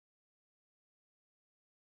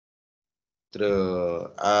through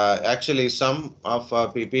actually some of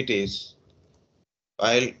our PPTs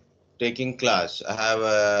while taking class I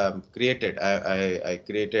have created I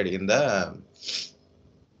created in the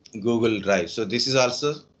Google Drive. So this is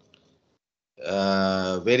also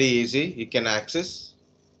very easy. You can access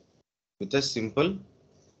with a simple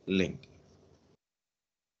link.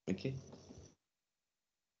 Okay.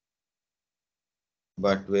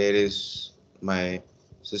 But where is my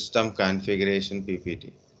system configuration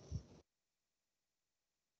PPT?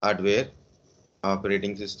 Hardware,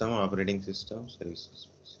 operating system, services.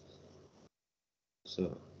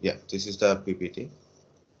 So yeah, this is the PPT.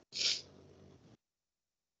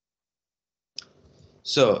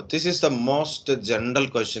 So this is the most general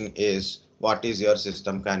question is what is your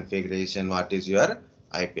system configuration? What is your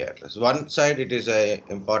IP address? One side it is a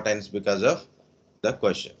importance because of the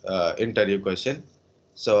question, interview question.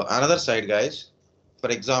 So another side, guys, for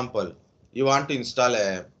example, you want to install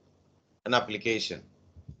an application.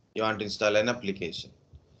 You want to install an application.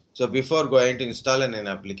 So before going to install an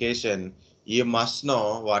application, you must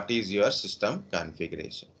know what is your system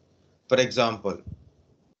configuration. For example,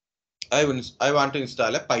 I want to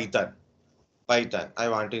install a Python. I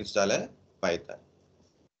want to install a Python.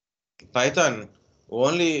 Python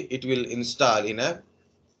only it will install in a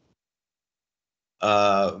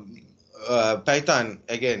uh, Python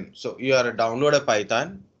again. So you are download a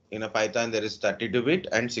Python. In a Python there is 32-bit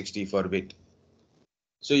and 64-bit.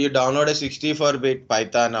 So you download a 64-bit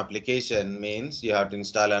Python application means you have to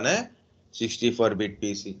install on a 64-bit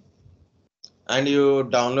PC. And you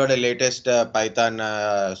download a latest Python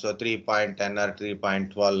so 3.10 or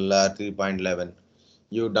 3.12 or 3.11.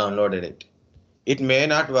 You downloaded it. It may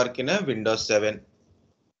not work in a Windows 7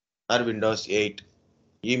 or Windows 8.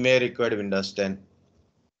 You may require Windows 10.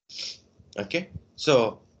 Okay,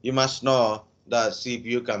 so you must know the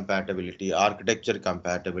CPU compatibility, architecture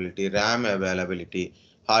compatibility, RAM availability,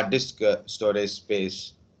 hard disk storage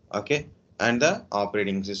space. Okay, and the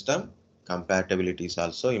operating system compatibility is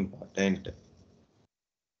also important.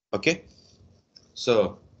 Okay,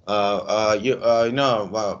 so my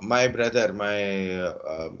brother, my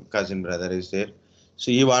cousin brother is there.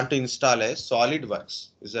 So he want to install a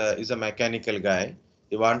SolidWorks. Is a mechanical guy.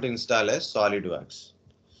 He want to install a SolidWorks.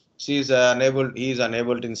 He is unable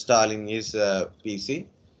to install in his PC.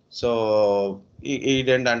 So he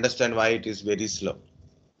didn't understand why it is very slow.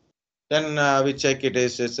 Then we check it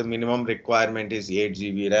is its minimum requirement is 8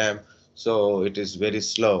 GB RAM. So it is very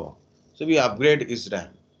slow. So we upgrade his RAM.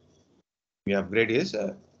 We upgrade his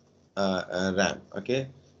RAM. Okay.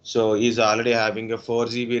 So he's already having a 4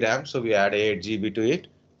 GB RAM. So we add 8 GB to it.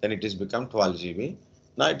 Then it is become 12 GB.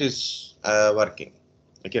 Now it is working.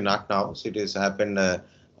 Okay, not now. So it has happened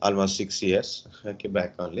almost 6 years. Okay,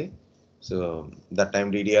 back only. So that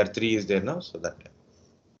time DDR3 is there now. So that time.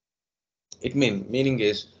 Meaning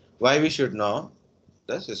is why we should know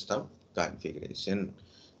the system configuration.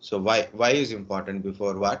 So why is important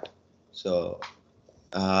before what? So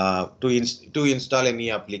to install any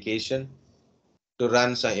application, to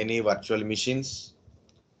run any virtual machines,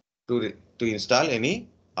 to install any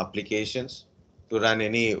applications, to run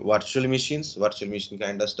any virtual machine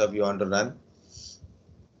kind of stuff you want to run,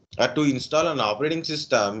 to install an operating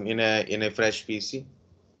system in a fresh PC.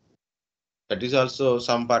 That is also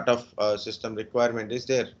some part of system requirement is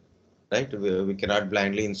there, right? We cannot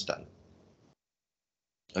blindly install.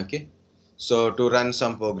 Okay, so to run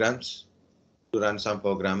some programs,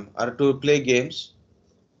 or to play games,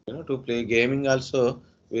 to play gaming also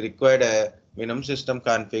we required a minimum system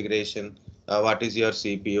configuration. What is your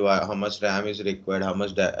CPU? How much RAM is required? How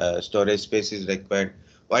much storage space is required?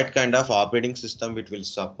 What kind of operating system it will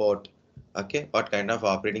support? Okay, what kind of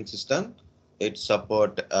operating system it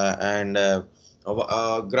support and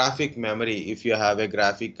graphic memory. If you have a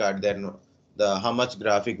graphic card, then the how much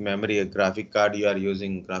graphic memory a graphic card you are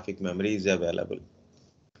using, graphic memory is available.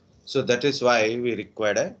 So that is why we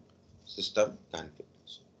required a system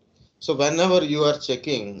configuration. So whenever you are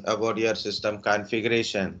checking about your system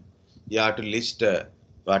configuration, you have to list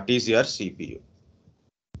what is your CPU.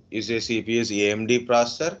 Is a CPU is AMD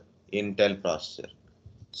processor, Intel processor.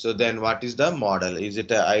 So then what is the model? Is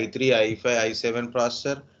it a i3, i5, i7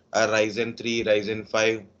 processor, a Ryzen 3, Ryzen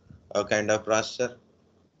 5 kind of processor?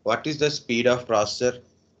 What is the speed of processor?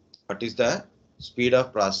 What is the speed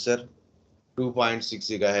of processor? 2.6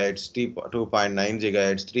 gigahertz, 2.9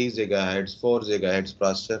 gigahertz, 3 gigahertz, 4 gigahertz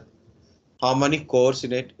processor. How many cores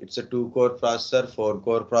in it? It's a 2-core processor,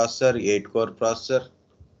 4-core processor, 8-core processor.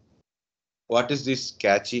 What is this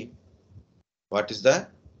cache? What is the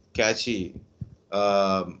cache in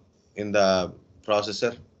the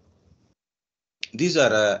processor? These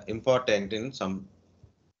are important in some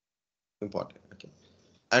important. Okay.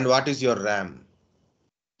 And what is your RAM?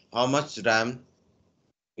 How much RAM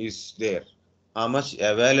is there? How much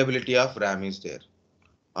availability of RAM is there?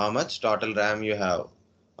 How much total RAM you have?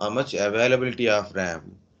 How much availability of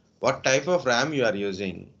RAM? What type of RAM you are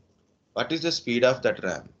using? What is the speed of that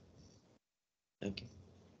RAM? Okay.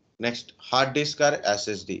 Next, hard disk or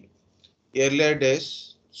SSD. Earlier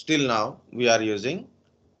days, still now, we are using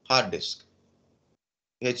hard disk,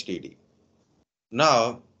 HDD.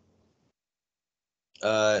 Now,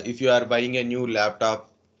 if you are buying a new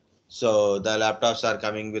laptop, so the laptops are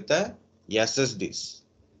coming with a SSDs.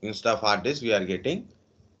 Instead of hard disk, we are getting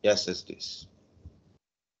SSDs.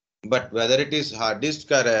 But whether it is hard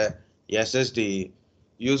disk or a SSD,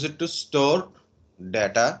 use it to store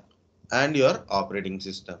data and your operating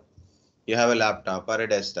system. You have a laptop or a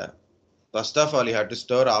desktop. First of all, you have to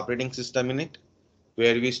store operating system in it,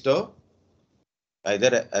 where we store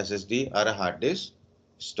either a SSD or a hard disk,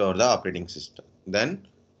 store the operating system. Then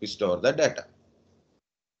we store the data.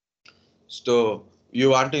 So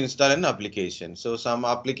you want to install an application. So some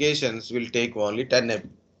applications will take only 10 MB.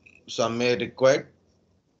 Some may require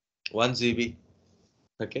 1 GB.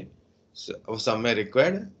 Okay. So some may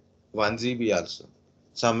require 1 GB also.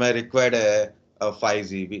 Some may require a 5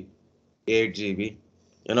 GB, 8 GB.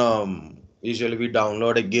 Usually we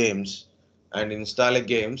download a games and install a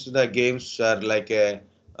games. The games are like a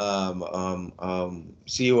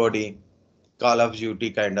COD, Call of Duty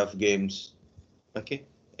kind of games. Okay,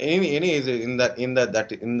 any is in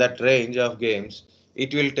that range of games,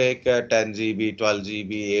 it will take 10 GB, 12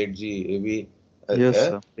 GB, 8 GB Yes,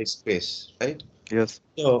 sir. disk space, right? Yes.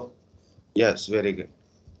 So yes, very good.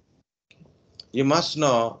 You must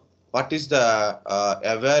know what is the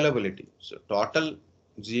availability. So total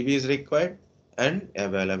GB is required and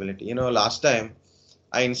availability. Last time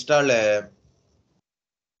I installed a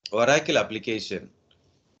Oracle application.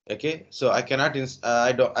 Okay, so I cannot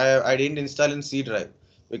I didn't install in C drive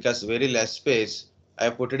because very less space. I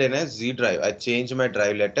put it in a Z drive. I changed my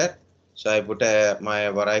drive letter, so I put my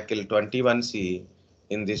Oracle 21C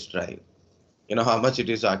in this drive. You know how much it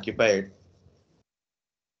is occupied?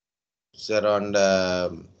 It's around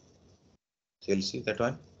you'll see that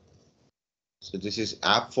one. So this is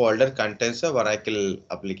app folder contains a Oracle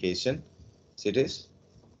application. So it is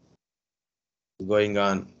going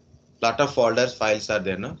on. Lot of folders files are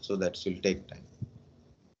there, no? So that will take time.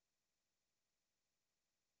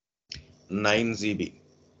 9 GB.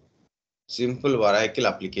 Simple Oracle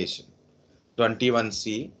application.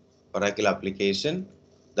 21C Oracle application.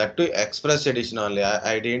 That to Express edition only.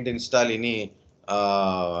 I didn't install any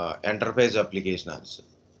enterprise application also.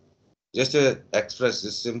 Just a Express,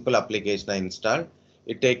 a simple application I installed.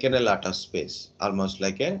 It taken a lot of space, almost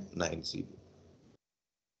like a 9 GB.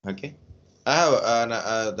 Okay. I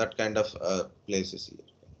have that kind of places here.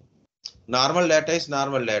 Normal data is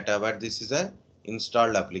normal data, but this is a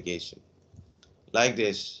installed application. Like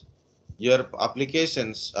this, your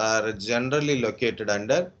applications are generally located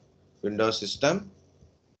under Windows System,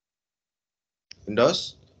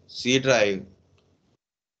 Windows, C drive,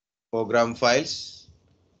 program files.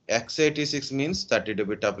 x86 means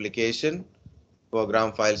 32-bit application.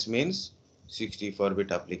 Program files means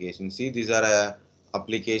 64-bit application. See, these are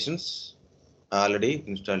applications already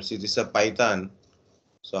installed. See, this is a Python.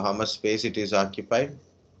 So how much space it is occupied?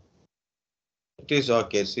 It is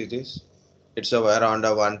okay. See this. It's around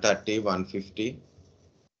a 130, 150.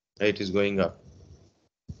 It is going up.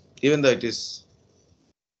 Even though it is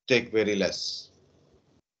take very less.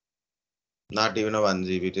 Not even a 1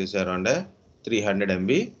 GB. It is around a 300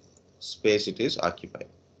 MB space it is occupied.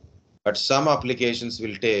 But some applications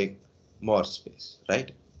will take more space,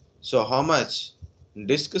 right? So how much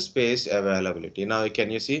disk space availability? Now can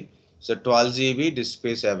you see? So 12 GB disk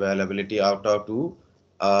space availability out of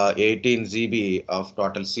 18 GB of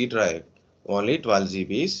total C drive. Only 12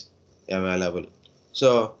 GB is available.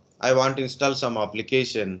 So I want to install some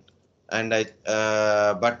application, and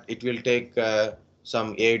but it will take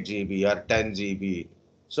some 8 GB or 10 GB.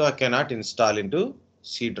 So I cannot install into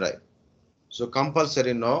C drive. So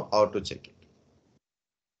compulsory know how to check it.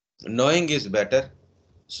 Knowing is better.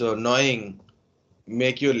 So knowing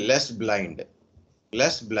make you less blind.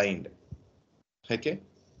 Less blind. Okay.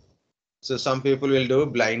 So some people will do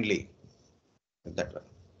blindly. That one.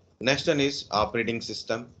 Next one is operating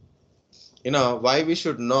system. Why we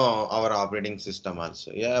should know our operating system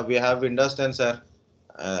also. Yeah, we have Windows 10, sir.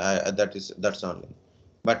 That's only.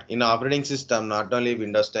 But in operating system, not only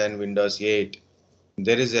Windows 10, Windows 8,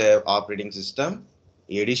 there is a operating system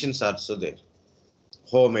editions also there.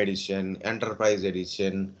 Home edition, enterprise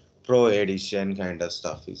edition, pro edition kind of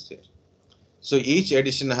stuff is there. So each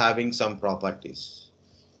edition having some properties.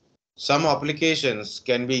 Some applications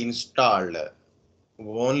can be installed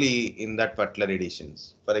only in that particular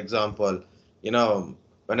editions. For example,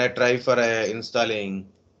 when I try for installing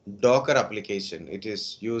Docker application, it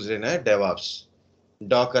is used in a DevOps,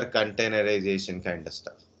 Docker containerization kind of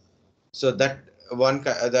stuff. So that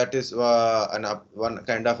is one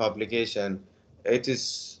kind of application.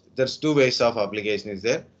 There's two ways of application is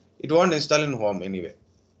there. It won't install in home anyway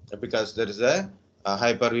because there is a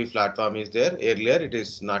Hyper-V platform is there. Earlier it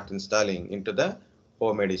is not installing into the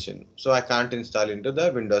home edition. So I can't install into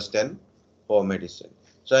the Windows 10 home edition.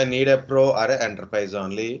 So I need a Pro or an Enterprise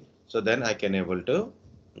only. So then I can able to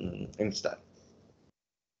install.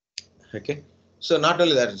 Okay. So not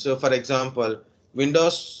only that. So for example,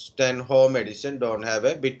 Windows 10 home edition don't have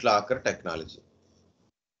a BitLocker technology.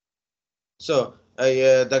 So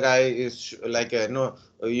the guy is like no,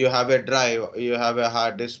 you have a drive, you have a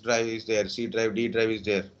hard disk drive is there, C drive, D drive is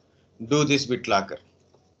there. Do this BitLocker.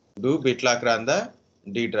 Do BitLocker on the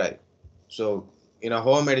D drive. So in a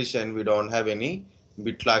home edition, we don't have any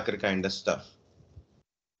BitLocker kind of stuff.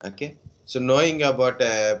 Okay. So knowing about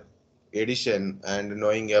edition and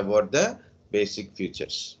knowing about the basic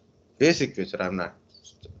features. Basic feature, I'm not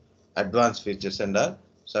advanced features and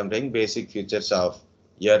something basic features of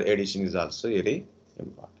your edition is also very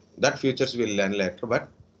important. That features we'll learn later, but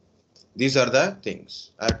these are the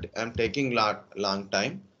things. I'm taking long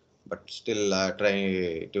time, but still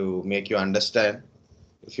trying to make you understand.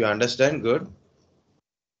 If you understand, good.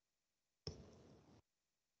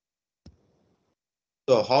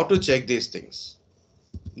 So how to check these things?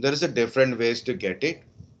 There is a different ways to get it.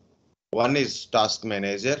 One is Task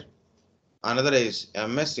Manager, another is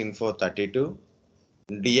MS Info 32,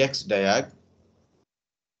 Dxdiag.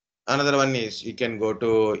 Another one is you can go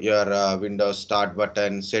to your Windows Start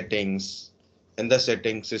button, settings, in the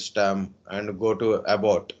settings system, and go to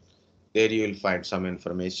About. There you will find some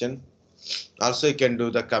information. Also, you can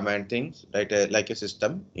do the command things like a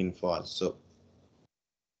system info also.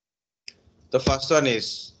 The first one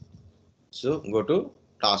is, so go to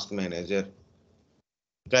Task Manager.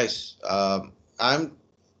 Guys, I'm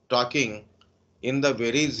talking in the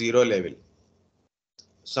very zero level.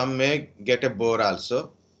 Some may get a bore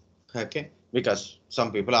also, okay, because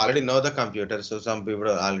some people already know the computer, so some people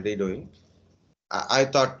are already doing. I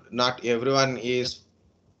thought not everyone is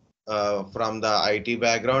from the IT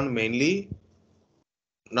background, mainly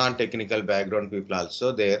non-technical background people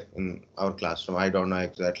also there in our classroom. I don't know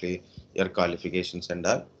exactly your qualifications and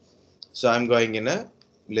all. So I'm going in a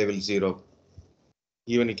level 0.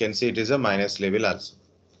 Even you can see it is a minus level also.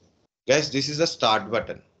 Guys, this is a start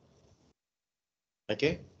button.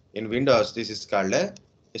 Okay. In Windows, this is called a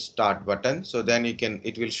start button. So then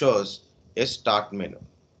it will shows a start menu.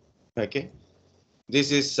 Okay.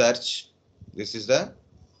 This is search. This is the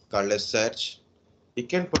called a search. You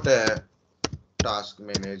can put a task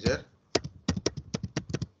manager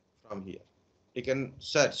from here. You can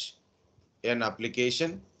search an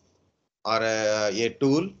application or a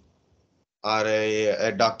tool or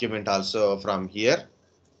a document also from here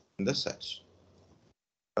in the search.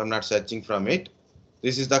 I'm not searching from it.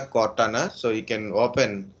 This is the Cortana. So you can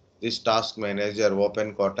open this task manager,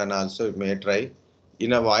 open Cortana also. You may try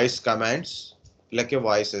in a voice commands like a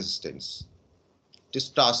voice assistance. This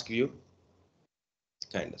task view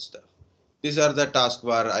kind of stuff. These are the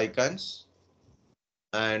taskbar icons,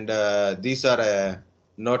 and these are a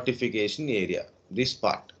notification area. This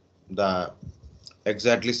part, the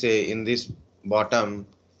exactly say in this bottom,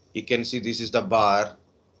 you can see this is the bar.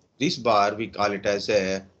 This bar we call it as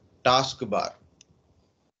a task bar.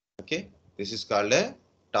 Okay, this is called a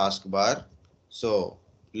task bar. So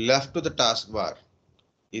left to the task bar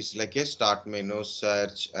is like a start menu,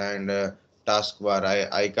 search, and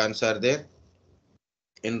taskbar icons are there.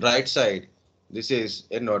 In right side, this is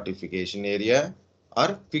a notification area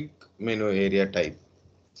or quick menu area type.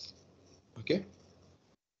 Okay.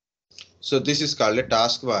 So this is called a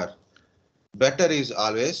taskbar. Better is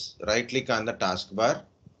always right click on the taskbar.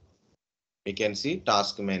 You can see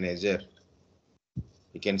task manager.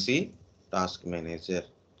 You can see task manager.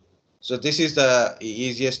 So this is the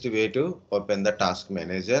easiest way to open the task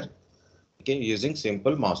manager. Okay, using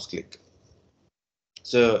simple mouse click.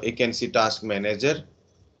 So you can see task manager.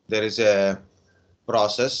 There is a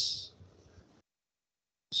process.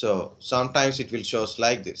 So sometimes it will shows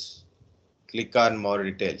like this. Click on more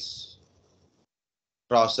details.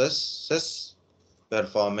 Processes,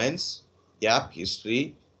 performance, app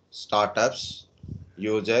history, startups,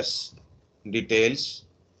 users, details,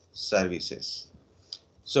 services.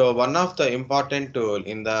 So one of the important tool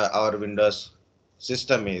in our Windows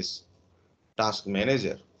system is Task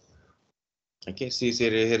Manager. Okay, see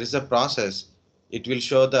here is a process. it will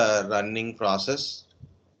show the running process,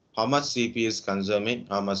 how much CPU is consuming,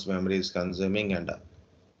 how much memory is consuming, and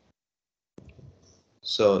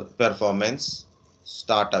so performance,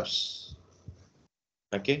 startups,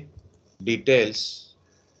 okay, details,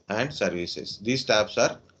 and services. These tabs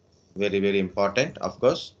are very, very important. Of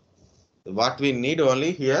course, what we need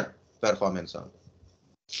only here, performance on.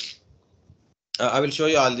 I will show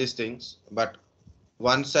you all these things, but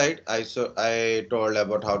one side I told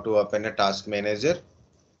about how to open a task manager.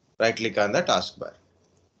 Right click on the taskbar.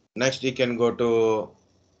 Next, you can go to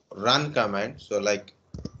run command. So like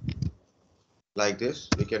this,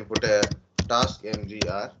 we can put a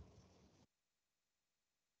taskmgr.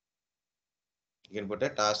 You can put a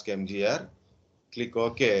taskmgr. Click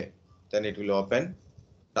OK. Then it will open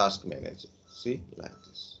task manager. See, like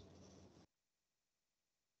this.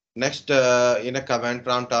 Next, in a command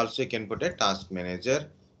prompt also you can put a task manager.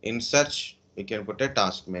 In search, you can put a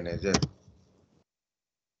task manager.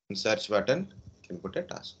 In search button, you can put a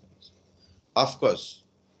task manager. Of course,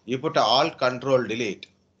 you put a alt control delete.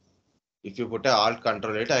 If you put a alt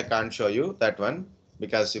control delete, I can't show you that one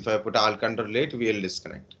because if I put alt control delete, we will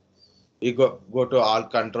disconnect. You go to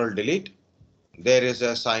alt control delete. There is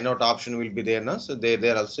a sign out option will be there now. So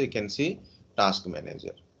there also you can see task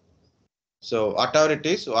manager. So whatever it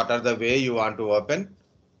is, what are the way you want to open?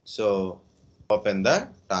 So open the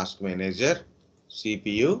task manager,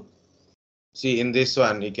 CPU. See in this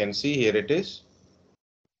one, you can see here it is.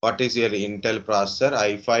 What is your Intel processor?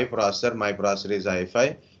 i5 processor. My processor is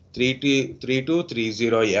i5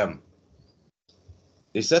 3230M.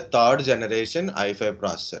 This is a third generation i5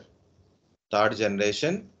 processor. Third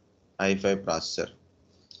generation i5 processor.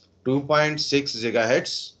 2.6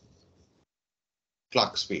 gigahertz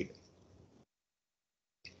clock speed.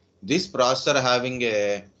 This processor having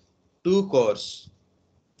a 2 cores,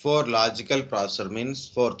 4 logical processor means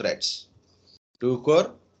 4 threads. 2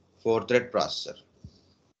 core, 4 thread processor.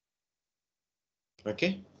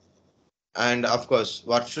 Okay. And of course,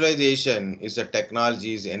 virtualization is a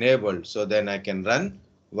technology is enabled. So then I can run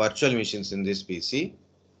virtual machines in this PC.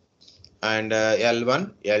 And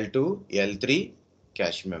L1, L2, L3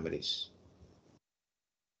 cache memories.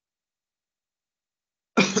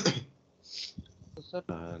 Sir,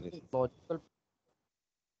 logical.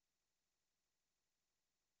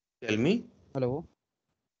 Tell me. Hello.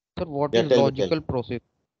 Sir, what Yeah, is tell me. logical process?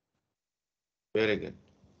 Very good.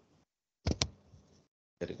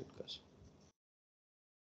 Very good question.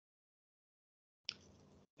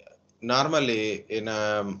 Normally, in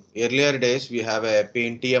earlier days, we have a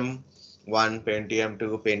Pentium 1, Pentium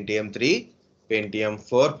 2, Pentium 3, Pentium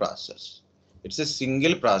 4 processors. It's a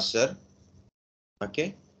single processor.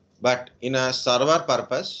 Okay. But in a server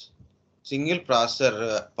purpose, single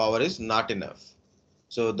processor power is not enough.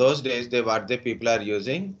 So those days, what the people are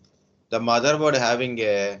using, the motherboard having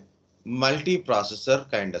a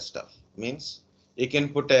multi-processor kind of stuff. Means you can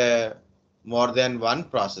put a more than one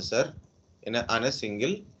processor on a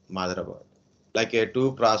single motherboard, like a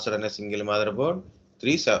 2 processor on a single motherboard,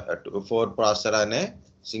 4 processor on a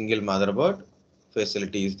single motherboard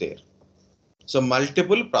facility is there. So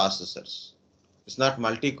multiple processors. It's not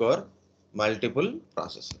multi-core, multiple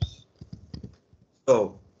processors.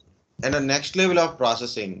 So, and the next level of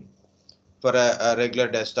processing for a regular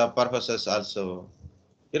desktop purposes also,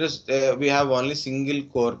 it is we have only single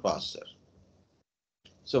core processor.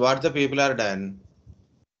 So what the people are done,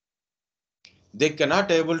 they cannot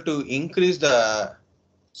able to increase the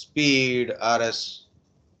speed or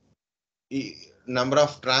number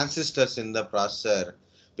of transistors in the processor,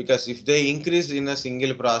 because if they increase in a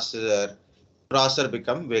single processor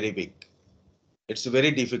become very big. It's very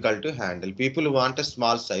difficult to handle. People want a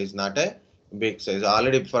small size, not a big size.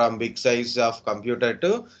 Already from big size of computer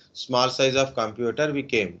to small size of computer we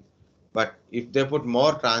came. But if they put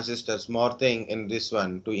more transistors, more thing in this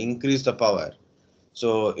one to increase the power,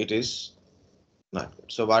 so it is not good.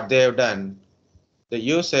 So what they have done, they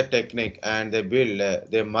use a technique and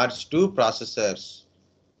they merge two processors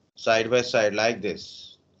side by side like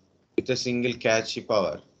this with a single cache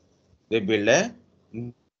power. They build a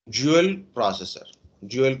dual processor,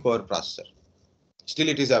 dual core processor. Still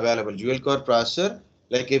it is available. Dual core processor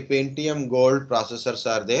like a Pentium Gold processors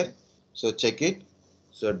are there. So check it.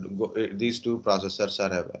 So these two processors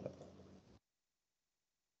are available.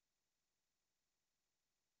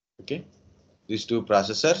 Okay. These two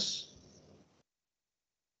processors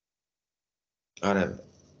are available.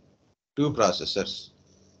 Two processors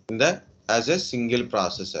in the as a single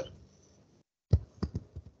processor.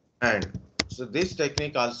 And so this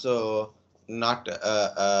technique also not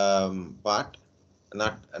part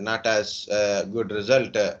not as good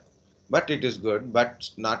result, but it is good, but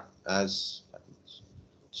not as.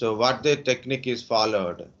 So what the technique is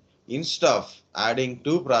followed, instead of adding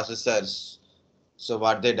two processors, so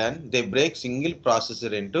what they done, they break single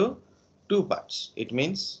processor into two parts. It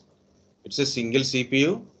means it's a single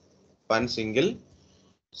CPU, one single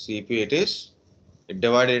CPU. It is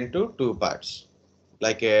divided into two parts,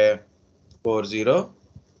 like a core 0,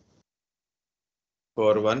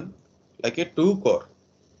 core 1, like a two core,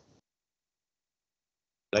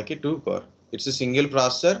 It's a single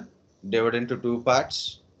processor divided into two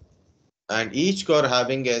parts, and each core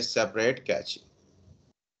having a separate cache.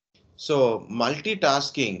 So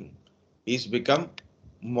multitasking is become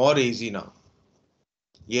more easy now.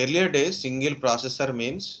 Earlier days, single processor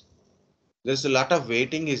means there's a lot of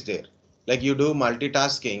waiting is there. Like you do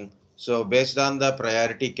multitasking. So based on the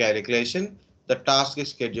priority calculation, the task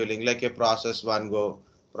is scheduling like a process one go,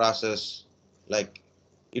 process like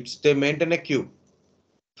they maintain a queue.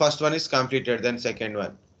 First one is completed, then second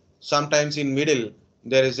one. Sometimes in middle,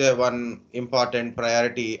 there is a one important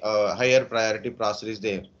priority, higher priority processor is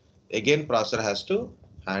there. Again, processor has to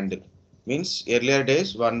handle. Means earlier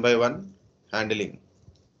days, one by one handling.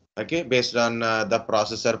 Okay, based on the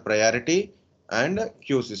processor priority and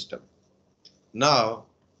queue system. Now,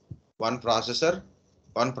 one process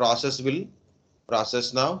will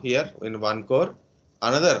process now here in one core,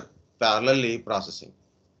 another parallelly processing.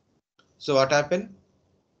 So what happened?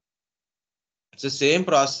 It's the same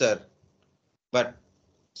processor, but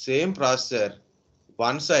same processor,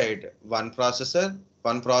 one side, one processor,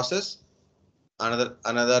 one process, another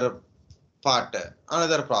part,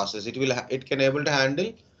 another process. It can able to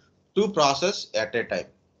handle two process at a time.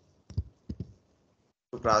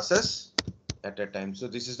 Two process at a time. So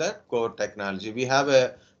this is the core technology. We have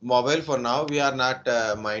a mobile for now. We are not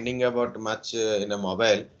minding about much in a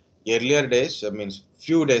mobile. Earlier days, means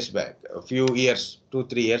few days back, a few years, 2,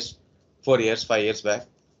 3 years, 4 years, 5 years back.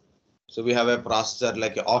 So we have a processor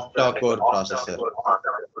like an octa-core processor,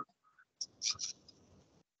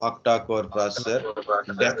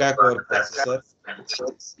 deca-core processor.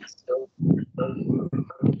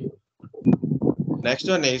 Next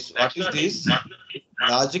one is, what is this?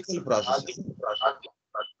 Logical processor.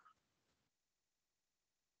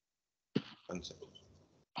 One second.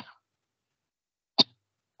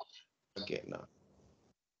 Okay, now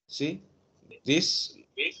see this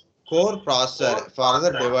core processor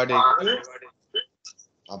further divided into.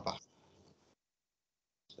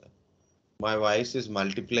 My voice is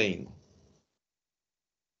multiplying.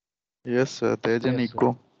 Yes, sir. There's an Yes, sir.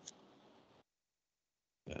 echo.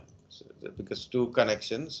 Yeah, so because two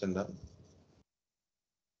connections and then.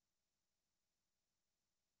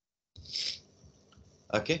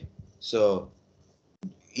 Okay, so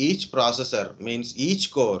each processor means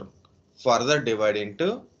each core further divided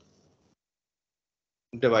into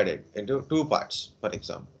two parts, for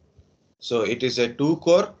example. So it is a two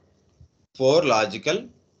core, four logical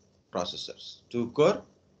processors. Two core,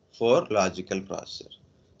 four logical processors.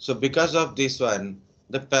 So because of this one,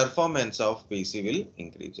 the performance of PC will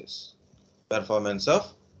increases. Performance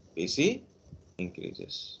of PC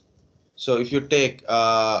increases. So if you take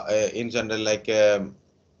in general like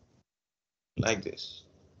this,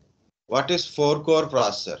 what is four core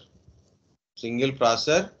processor? Single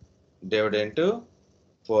processor divided into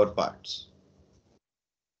four parts.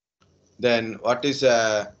 Then what is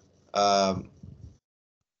a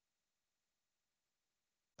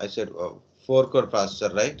I said four core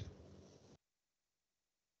processor, right?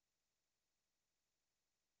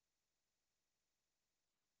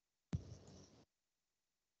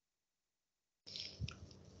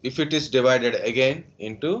 If it is divided again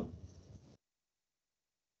into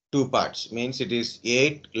two parts, means it is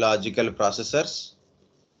 8 logical processors,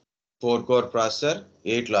 4 core processor,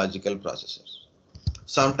 8 logical processors.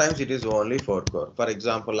 Sometimes it is only 4 core. For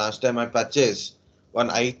example, last time I purchased one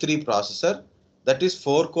i3 processor, that is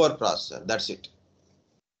 4 core processor. That's it.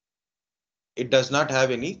 It does not have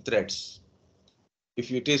any threads. If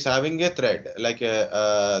it is having a thread, like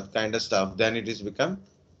a kind of stuff, then it is become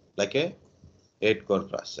like a 8 core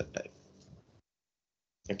processor type.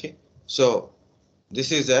 Okay. So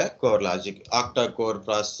this is a core logic, octa core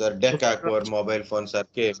processor, deca core mobile phones are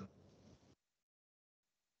came.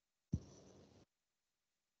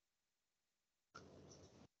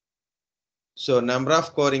 So number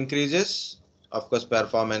of core increases, of course,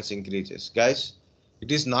 performance increases. Guys,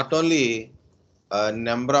 it is not only a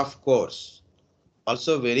number of cores,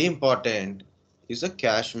 also very important is a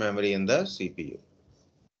cache memory in the CPU.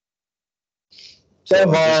 Sir,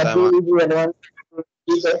 So just what is the advantage?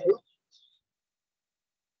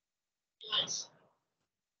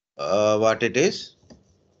 what it is?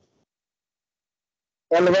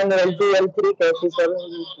 L1, L2, L3 cases, sir.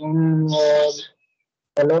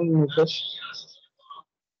 Hello, Mukesh.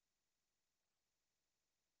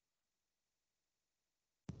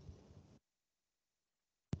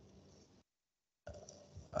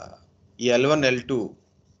 L1, L2,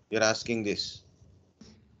 you're asking this.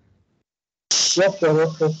 Yes, sir.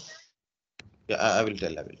 Yes, sir. Yeah, I will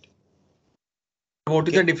tell. What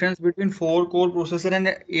is Okay. the difference between 4-core processor and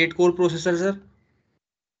 8-core processor, sir?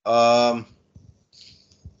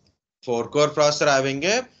 4-core processor having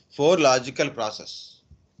a 4 logical process.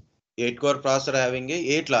 8-core processor having a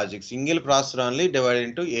 8 logic. Single processor only divided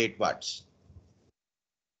into 8 parts.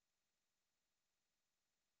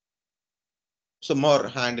 So more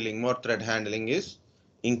thread handling is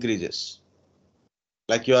increases.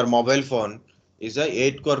 Like your mobile phone is a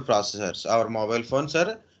 8-core processors. Our mobile phones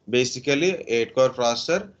are basically 8-core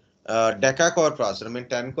processor, deca-core processor. I mean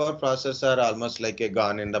 10-core processors are almost like a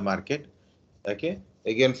gone in the market. Okay.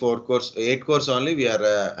 Again 4 cores, 8 cores only we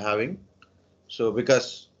are having. So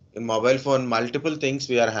because in mobile phone multiple things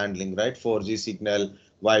we are handling, right? 4G signal,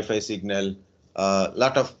 Wi-Fi signal,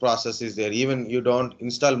 lot of processes there. Even you don't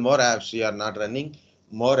install more apps, you are not running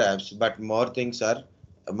more apps, but more things are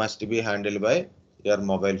must be handled by your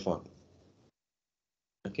mobile phone.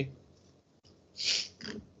 Okay.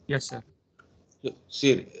 Yes, sir.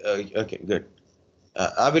 See, okay, good.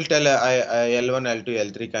 I will tell L1,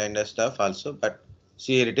 L2, L3 kind of stuff also, but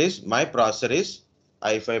see here it is. My processor is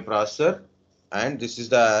i5 processor, and this is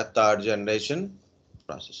the 3rd generation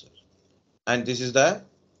processor, and this is the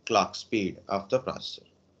clock speed of the processor.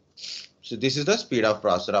 So this is the speed of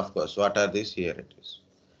processor, of course. What are these? Here it is.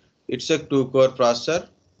 It's a 2-core processor.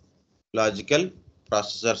 Logical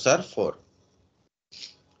processors are 4.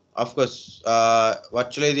 Of course,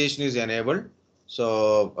 virtualization is enabled,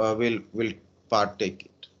 so we'll partake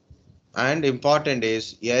it. And important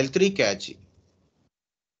is L3 cache.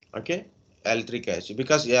 Okay, L3 cache,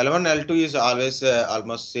 because L1, L2 is always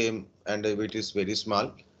almost same and it is very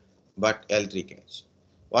small, but L3 cache.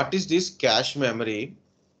 What is this cache memory?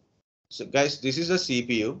 So guys, this is a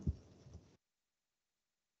CPU.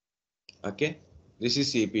 Okay, this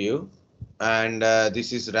is CPU and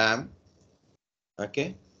this is RAM.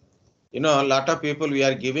 Okay, you know, a lot of people we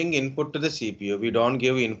are giving input to the CPU. We don't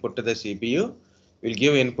give input to the CPU. We'll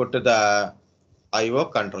give input to the IO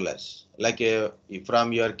controllers, like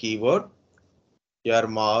from your keyboard, your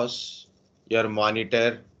mouse, your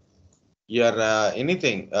monitor, your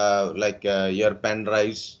anything like your pen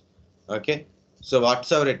drives. Okay, so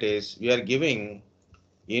whatsoever it is, we are giving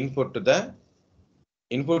input to the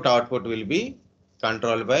input output will be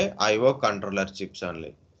controlled by IO controller chips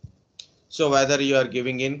only. So whether you are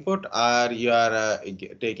giving input or you are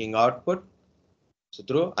taking output, so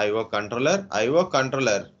through IO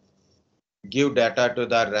controller give data to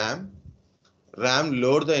the RAM. RAM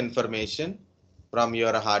load the information from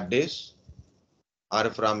your hard disk or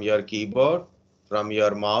from your keyboard, from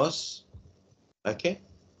your mouse. Okay,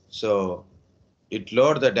 so it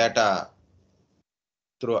load the data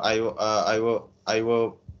through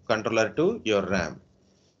IO controller to your RAM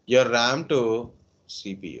to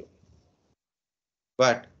CPU.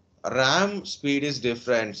 But RAM speed is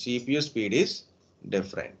different, CPU speed is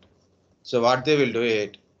different. So what they will do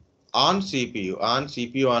it on CPU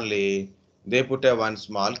only, they put a one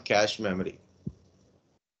small cache memory.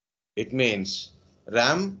 It means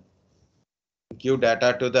RAM give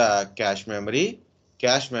data to the cache memory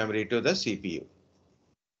to the CPU.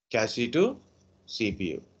 Cache to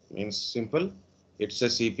CPU means simple. It's a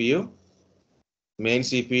CPU. Main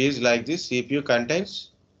CPU is like this. CPU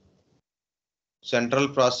contains central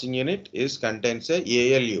processing unit is contains a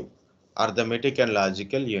ALU, arithmetic and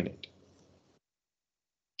logical unit.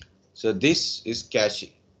 So this is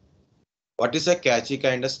cache. What is a cache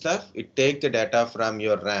kind of stuff? It take the data from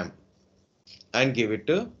your RAM and give it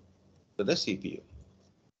to the CPU.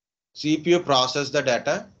 CPU process the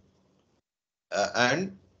data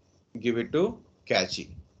and give it to cache,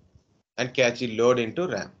 and cache load into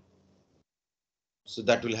RAM. So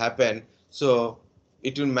that will happen. So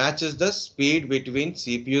it will matches the speed between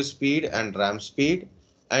CPU speed and RAM speed,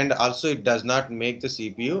 and also it does not make the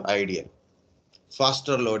CPU idle.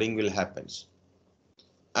 Faster loading will happen.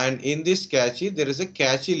 And in this cache, there is a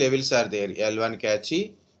cache levels are there. L1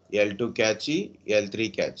 cache, L2 cache,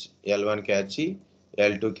 L3 cache, L1 cache,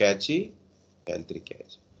 L2 cache, L3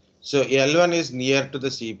 cache. So L1 is near to the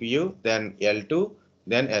CPU, then L2,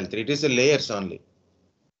 then L3. It is a layers only.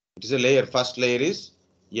 It is a layer. First layer is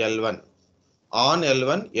L1. On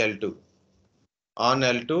L1, L2. On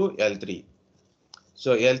L2, L3.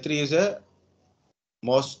 So L3 is a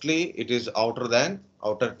mostly it is outer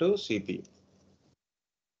to CPU.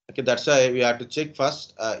 Okay, that's why we have to check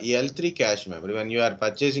first L3 cache memory. When you are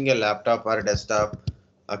purchasing a laptop or a desktop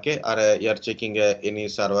okay, or you're checking any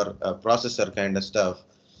server processor kind of stuff,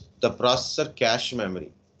 the processor cache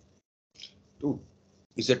memory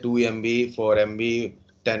is a 2 MB, 4 MB,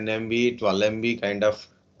 10 MB, 12 MB kind of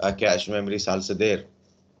cache memory is also there.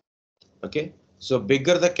 Okay, so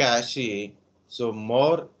bigger the cache, so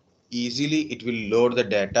more easily it will load the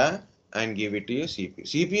data and give it to your CPU.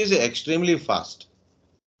 CPU is extremely fast.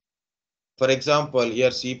 For example,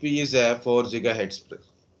 your CPU is a 4 gigahertz.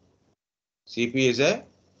 CPU is a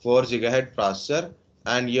 4 gigahertz processor,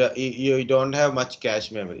 and you don't have much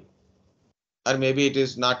cache memory, or maybe it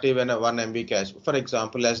is not even a 1 MB cache. For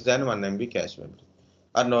example, less than 1 MB cache memory,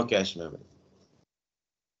 or no cache memory.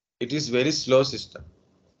 It is very slow system.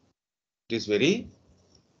 It is very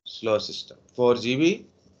slow system. 4 GB,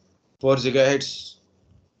 4 gigahertz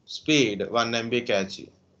speed, 1 MB cache,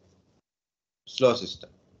 slow system.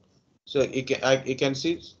 So you can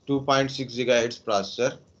see 2.6 gigahertz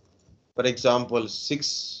processor. For example,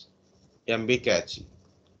 6 MB cache,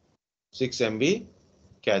 6 MB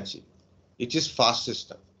cache. It is fast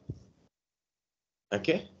system.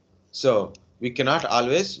 Okay, so we cannot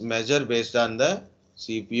always measure based on the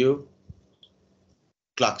CPU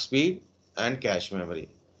clock speed and cache memory,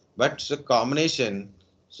 but it's a combination,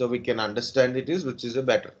 so we can understand it is which is a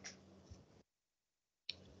better.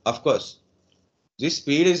 Of course, this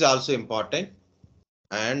speed is also important,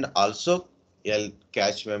 and also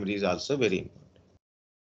cache memory is also very important.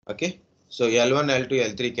 Okay, so L1,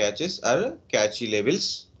 L2, L3 caches are cache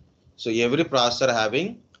levels. So every processor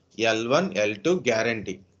having L1, L2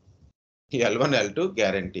 guarantee. L1, L2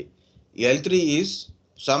 guarantee. L3 is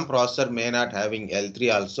some processor may not having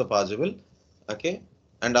L3 also possible. Okay,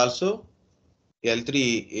 and also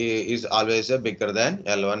L3 is always a bigger than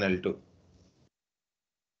L1, L2.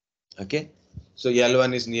 Okay, so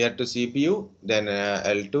L1 is near to CPU, then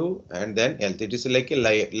L2, and then L3. It is like a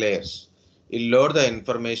layers. You load the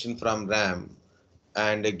information from RAM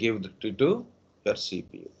and give it to your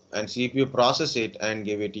CPU, and CPU process it and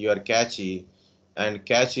give it to your cache, and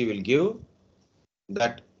cache will give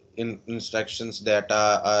that instructions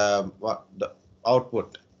data what the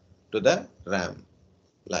output to the RAM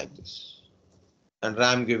like this, and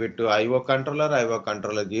RAM give it to IO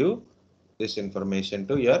controller give this information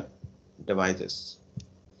to your devices.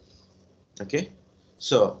 Okay,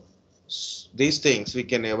 so these things we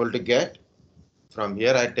can able to get from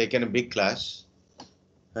here. I taken a big class.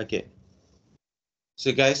 Okay,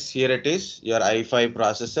 so guys, here it is your i5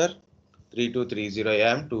 processor,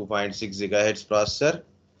 3230M, 2.6 gigahertz processor,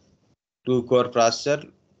 2 core processor,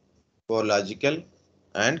 4 logical,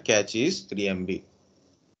 and cache is 3 MB.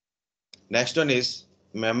 Next one is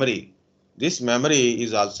memory. This memory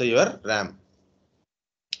is also your RAM.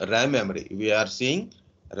 RAM memory. We are seeing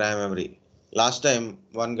RAM memory. Last time,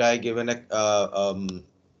 one guy given a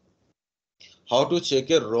how to check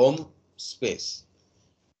a ROM space.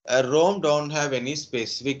 A ROM don't have any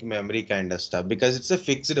specific memory kind of stuff because it's a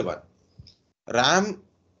fixed one. RAM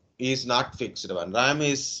is not fixed one. RAM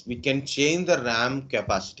is we can change the RAM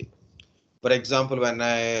capacity. For example,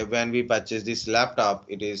 when we purchase this laptop,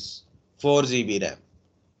 it is 4 GB RAM.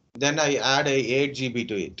 Then I add a 8 GB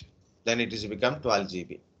to it. Then it is become 12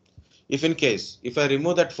 GB. If I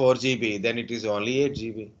remove that 4 GB, then it is only 8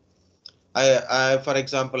 GB. For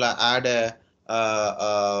example, I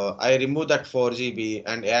remove that 4 GB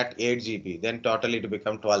and add 8 GB, then totally it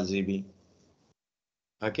become 12 GB.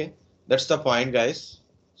 Okay, that's the point, guys.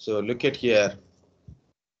 So look at here.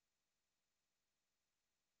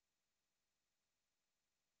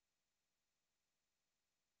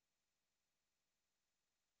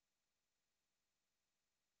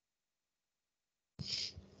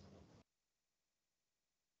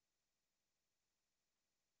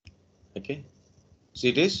 Okay, so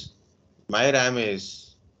it is my RAM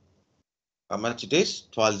is how much it is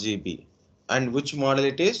 12 GB, and which model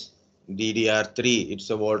it is DDR3. It's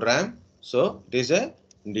a old RAM, so it is a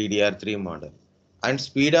DDR3 model, and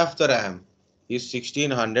speed of the RAM is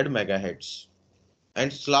 1600 megahertz,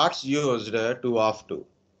 and slots used 2 of 2.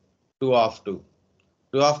 2 of 2.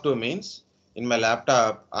 2 of 2 means in my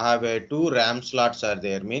laptop I have a 2 RAM slots are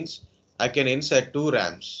there, means I can insert 2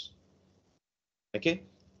 RAMs. Okay,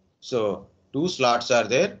 so 2 slots are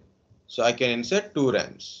there, so I can insert 2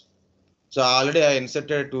 RAMs. So already I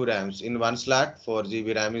inserted 2 RAMs. In one slot 4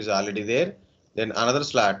 GB RAM is already there. Then another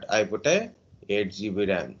slot I put a 8 GB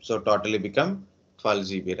RAM. So totally become 12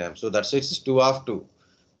 GB RAM. So that's it's 2 of 2.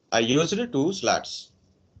 I used 2 slots.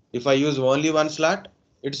 If I use only one slot,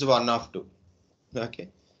 it's 1 of 2. Okay.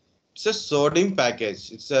 It's a sorting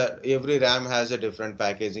package. Every RAM has a different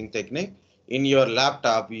packaging technique. In your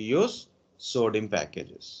laptop, you use sorting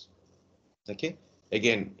packages. Okay.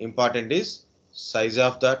 Again, important is size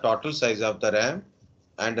of the total size of the RAM,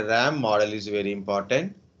 and RAM model is very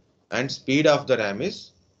important, and speed of the RAM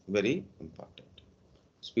is very important.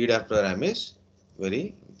 Speed of the RAM is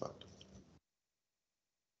very important.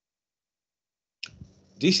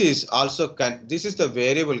 This is also this is the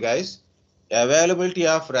variable, guys. Availability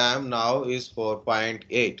of RAM now is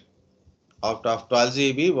 4.8. Out of 12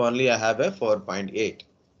 GB, only I have a 4.8.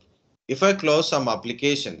 If I close some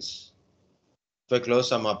applications,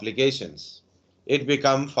 it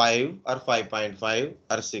become 5 or 5.5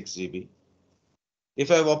 or 6 GB.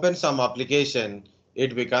 If I open some application,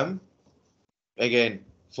 it become again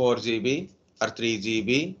 4 GB or 3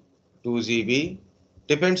 GB, 2 GB,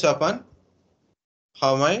 depends upon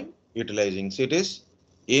how am I utilizing. So it is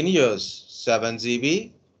in use 7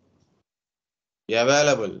 GB,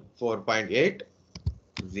 available 4.8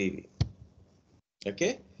 GB.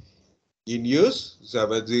 Okay, in use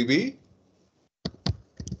 7 GB,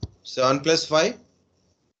 7 plus 5,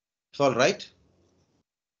 it's all right.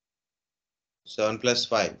 7 plus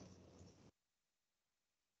 5.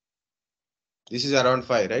 This is around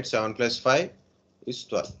 5, right? 7 plus 5 is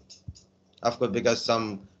 12. Of course, because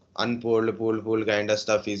some unpooled, pool kind of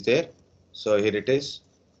stuff is there. So here it is.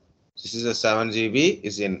 This is a 7 GB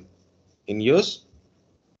is in use.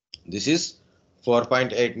 This is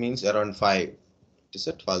 4.8 means around 5. It is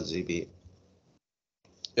a 12 GB.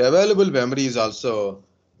 Available memory is also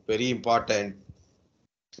very important.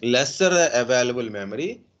 Lesser the available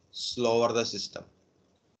memory, slower the system.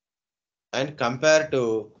 And compared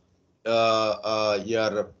to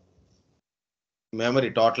your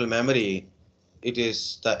memory, total memory, it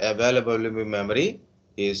is the available memory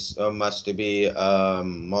is must be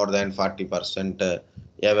more than 40%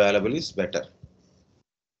 available is better.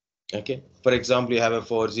 Okay, for example, you have a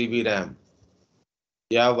 4 GB RAM,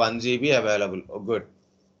 you have 1 GB available. Oh, good.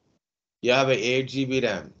 You have a 8 GB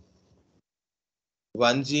RAM,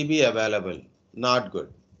 1 GB available, not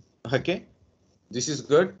good. Okay, this is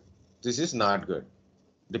good, this is not good.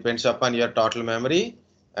 Depends upon your total memory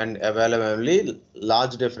and availability.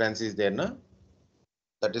 Large difference is there, no?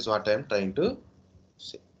 That is what I am trying to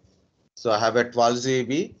say. So I have a 12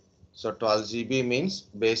 GB. So 12 GB means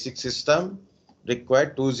basic system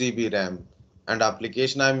required 2 GB RAM, and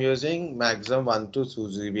application I'm using maximum 1 to 2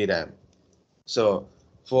 GB RAM. So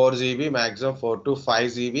 4 GB maximum 4 to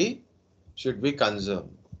 5 GB should be consumed,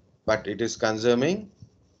 but it is consuming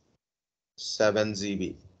 7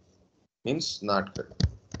 GB, means not good.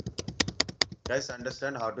 Guys,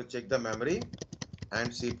 understand how to check the memory and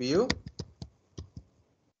CPU,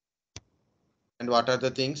 and what are the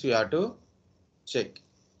things we have to check.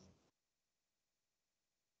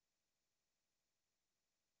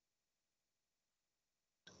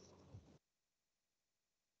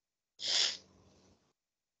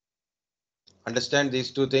 Understand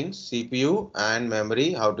these two things, CPU and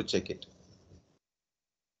memory, how to check it.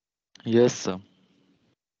 Yes, sir.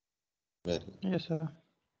 Very good. Yes, sir.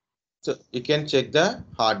 So you can check the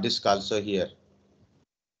hard disk also here.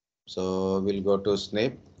 So we'll go to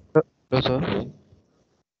Snap. Hello, sir. Okay.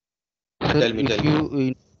 Sir, Tell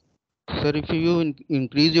me. if you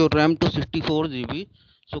increase your RAM to 64 GB,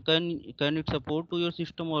 so can it support to your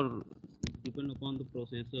system, or depend upon the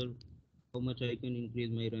processor how much I can increase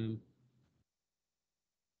my RAM?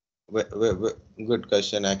 Good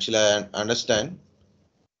question. Actually, I understand.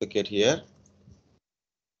 Look at here.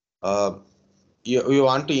 You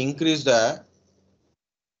want to increase the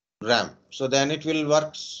RAM, so then it will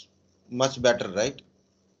work much better, right?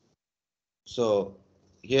 So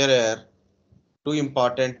here are two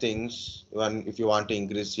important things. One, if you want to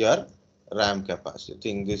increase your RAM capacity,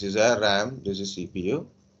 think this is a RAM, this is CPU.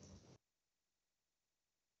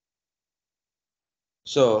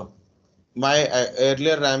 So my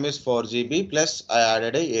earlier RAM is 4 GB plus I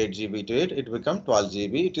added a 8 GB to it. It become 12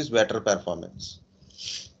 GB. It is better performance.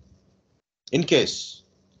 In case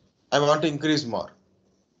I want to increase more,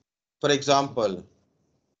 for example,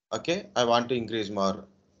 okay, I want to increase more.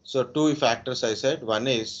 So two factors I said. One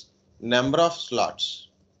is number of slots.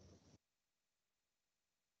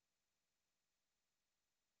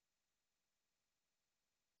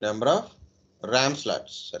 Number of RAM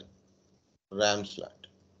slots. Sorry, RAM slot.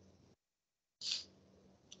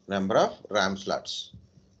 Number of RAM slots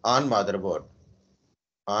on motherboard.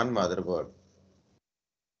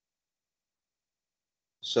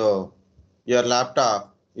 So your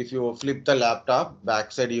laptop, if you flip the laptop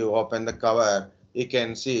backside, you open the cover, you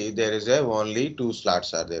can see there is a only 2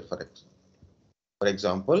 slots are there. For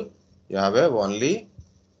example, you have a only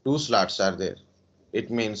 2 slots are there.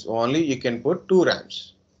 It means only you can put 2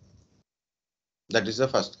 RAMs. That is the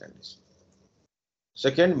first condition.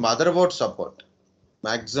 Second, motherboard support.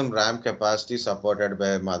 maximum RAM capacity supported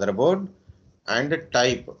by motherboard, and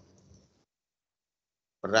type.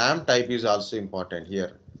 RAM type is also important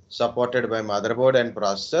here. Supported by motherboard and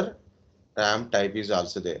processor, RAM type is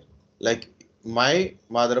also there. Like my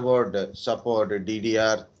motherboard support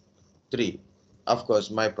DDR3. Of course,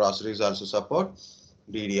 my processor is also support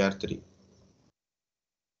DDR3.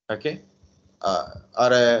 Okay.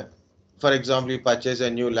 Or for example, you purchase a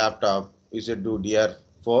new laptop, you should do DDR4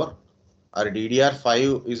 or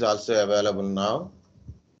DDR5 is also available now.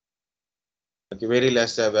 Okay, very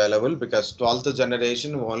less available because 12th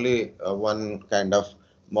generation only one kind of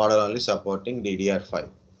model only supporting DDR5.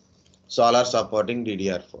 So all are supporting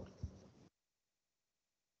DDR4.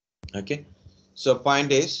 Okay. So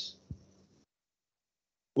point is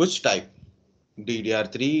which type?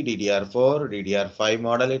 DDR3, DDR4, DDR5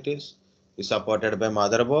 model it is supported by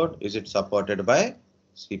motherboard. Is it supported by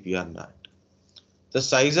CPU or not? The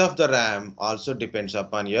size of the RAM also depends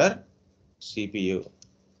upon your CPU.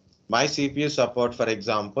 My CPU support, for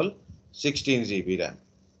example, 16 GB RAM.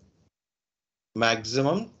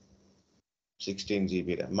 Maximum 16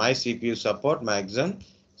 GB RAM. My CPU support maximum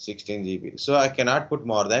 16 GB. So I cannot put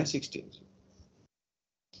more than 16 GB.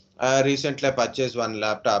 I recently purchased one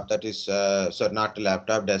laptop that is, so not a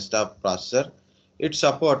laptop, desktop processor. It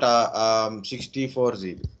support 64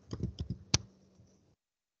 GB.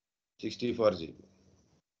 64 GB.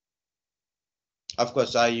 Of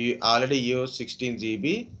course, I already use 16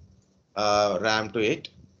 GB RAM to it.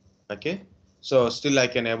 Okay. So still I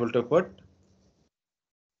can able to put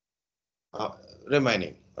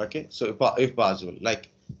remaining. Okay. So if possible, like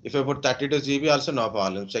if I put 32 GB also no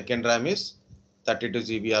problem. Second RAM is 32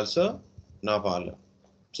 GB also no problem.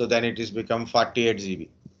 So then it is become 48 GB.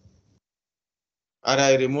 Or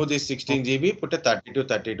I remove this 16 GB, put a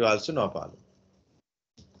 32 also no problem.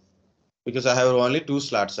 Because I have only 2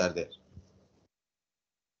 slots are there.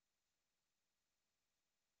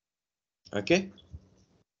 Okay.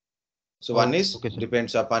 So one is Okay, sir.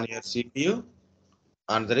 depends upon your CPU,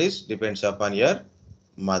 another is depends upon your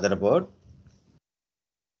motherboard.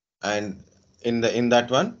 And in that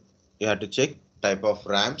one, you have to check type of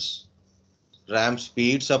RAMs, RAM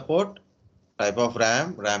speed support, type of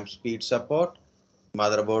RAM speed support,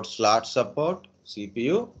 motherboard slot support,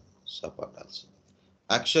 CPU support also.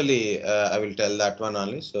 Actually, I will tell that one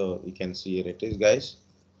only so you can see here it is, guys.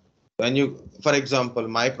 When you, for example,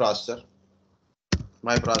 my processor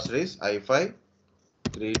is i5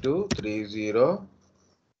 3230M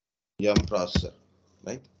processor,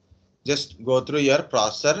 right? Just go through your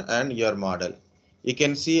processor and your model. You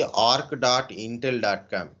can see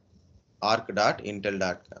arc.intel.com,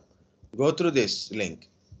 arc.intel.com. Go through this link,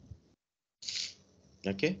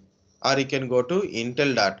 okay? Or you can go to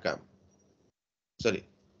intel.com. Sorry,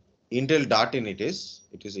 intel.in it is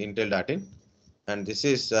intel.in, and this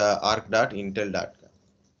is arc.intel.com.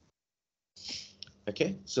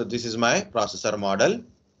 Okay, so this is my processor model.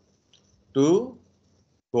 2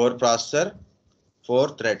 core processor, 4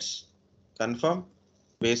 threads. Confirm.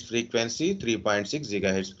 Base frequency 3.6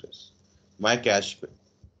 GHz. My cache,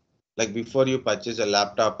 like before you purchase a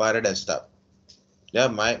laptop or a desktop. Yeah,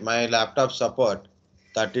 my laptop support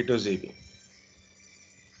 32 GB.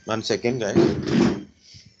 1 second, guys.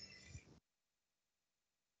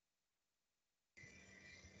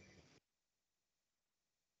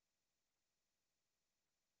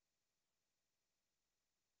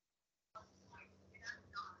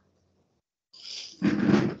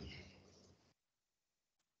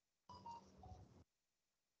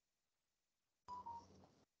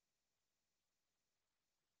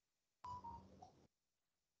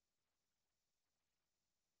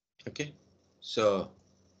 Okay, so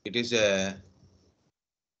it is a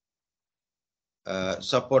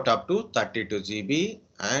support up to 32 GB,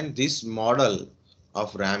 and this model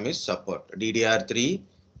of RAM is support DDR3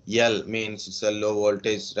 L, means it's a low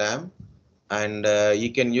voltage RAM, and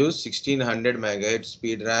you can use 1600 MHz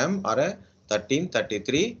speed RAM or a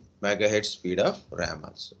 1333 MHz speed of RAM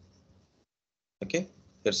also. Okay,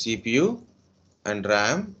 your CPU and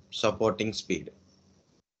RAM supporting speed.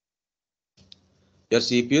 Your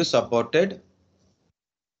CPU supported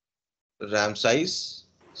RAM size,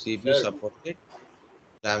 CPU Sir, supported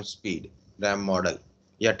RAM speed, RAM model.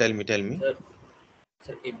 Yeah, tell me. sir,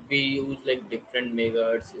 sir, if we use like different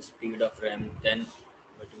megahertz speed of RAM, then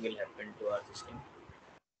what will happen to our system?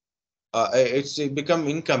 It's become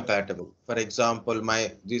incompatible. For example,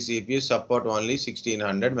 this CPU support only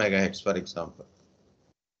 1600 megahertz, for example.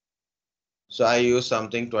 So I use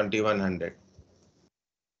something 2100.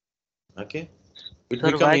 Okay, it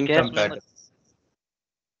Sir, become why cache memory? incompatible.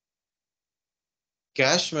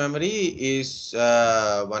 cache memory is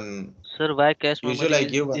one. Sir, why cache Usually, I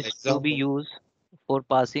memory give one is to example. be used for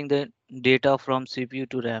passing the data from CPU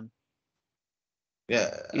to RAM? Yeah,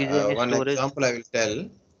 Is any one storage? example I will tell.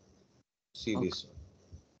 See Okay. this one.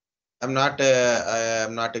 I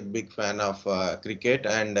am not a big fan of cricket,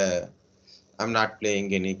 and I'm not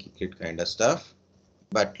playing any cricket kind of stuff.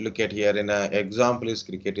 But look at here in a example is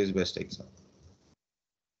cricket is best example.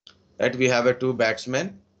 Right, we have a two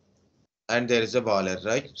batsmen and there is a bowler,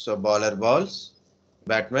 right? So bowler balls,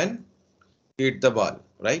 batman hit the ball,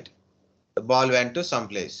 right? The ball went to some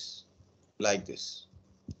place like this.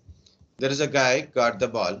 There is a guy got the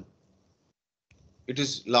ball. It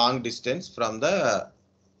is long distance from the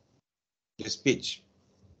this pitch.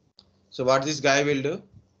 So what this guy will do?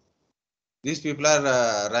 These people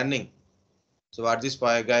are running. So what this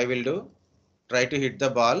guy will do? Try to hit the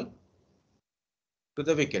ball to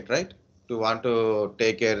the wicket, right? To want to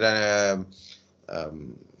take a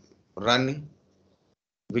run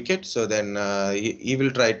wicket. So then he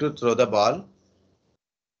will try to throw the ball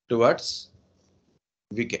towards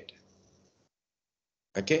wicket.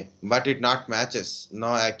 Okay, but it not matches,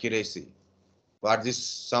 no accuracy. What this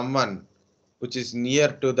someone which is near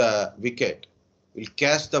to the wicket will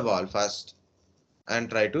catch the ball first and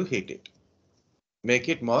try to hit it, make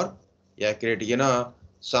it more accurate. You know,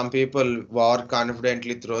 some people war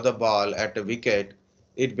confidently throw the ball at a wicket,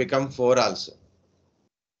 it become four also.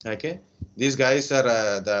 Okay, these guys are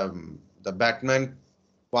the batman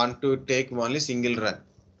want to take only single run,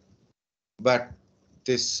 but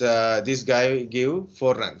this guy give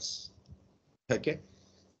 4 runs. Okay,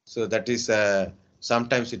 so that is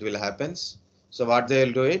sometimes it will happens. So what they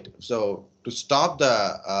will do it, so to stop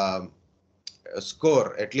the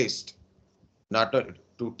score at least, not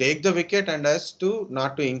to take the wicket and as to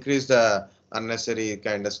not to increase the unnecessary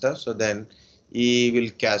kind of stuff, so then he will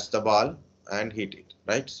catch the ball and hit it,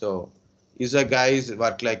 right? So is a guys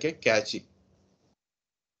work like a catchy.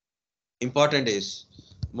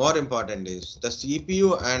 More important is the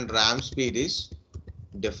CPU and RAM speed is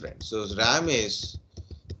different. So RAM is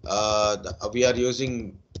we are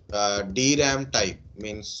using DRAM type,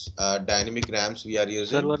 means dynamic RAMs we are Sir,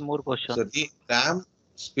 using. one more question. So the RAM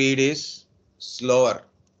speed is slower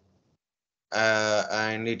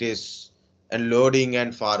and it is and loading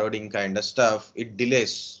and forwarding kind of stuff. It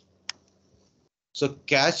delays. So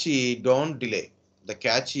cache don't delay. The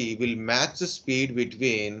cache will match the speed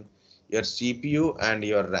between your CPU and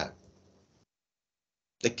your RAM.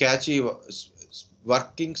 The cache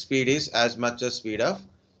working speed is as much as speed of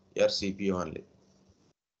your CPU only.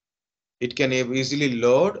 It can easily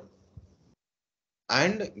load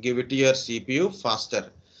and give it to your CPU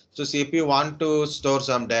faster. So CPU want to store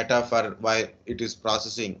some data for while it is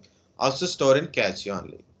processing, also store in cache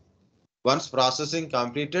only. Once processing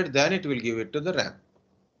completed, then it will give it to the RAM.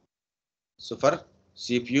 So for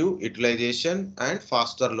CPU utilization and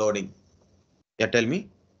faster loading. Yeah, tell me.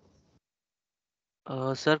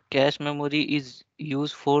 Sir, cache memory is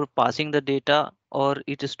used for passing the data or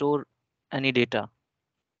it store any data?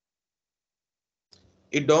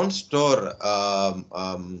 It don't store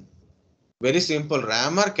very simple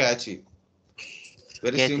RAM or cache.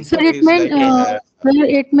 Very Cache. Sir, simple it is mean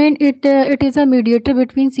like a it is a mediator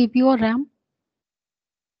between CPU or RAM.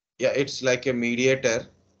 yeah, it's like a mediator,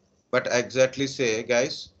 but exactly say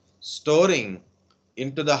guys, storing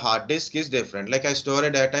into the hard disk is different. Like I store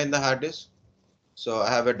a data in the hard disk, so I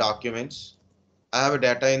have a documents, I have a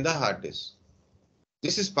data in the hard disk.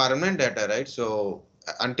 This is permanent data, right? So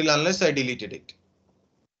until unless I deleted it,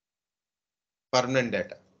 permanent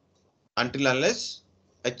data, until unless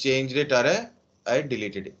I changed it or I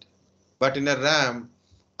deleted it. But in a RAM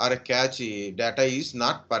or a cache, data is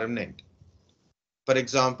not permanent. For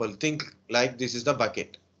example, think like this is the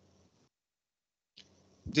bucket.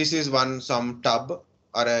 This is some tub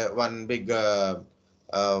or one big wall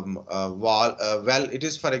well, it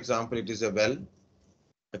is, for example, it is a well.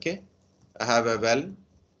 Okay, I have a well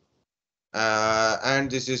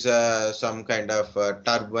and this is some kind of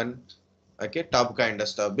turbine. Okay, tub kind of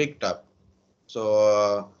stuff, big tub.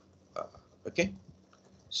 So okay,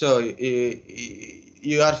 so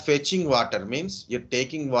you are fetching water, means you're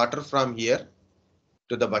taking water from here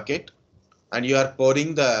to the bucket and you are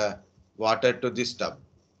pouring the water to this tub.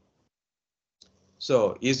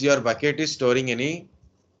 So is your bucket is storing any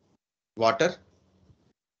water?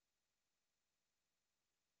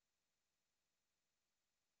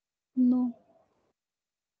 No.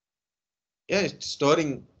 Yeah, it's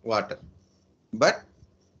storing water, but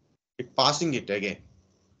it passing it again.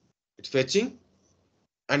 It's fetching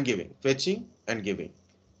and giving, fetching and giving.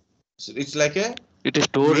 So it's like a It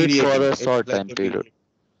store it for mediating. a It's short like time a period. mediating.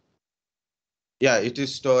 Yeah, it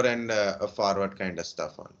is store and a forward kind of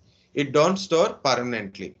stuff on. It don't store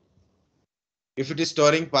permanently. If it is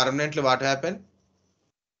storing permanently, what happen?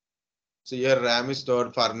 So your RAM is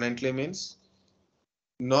stored permanently means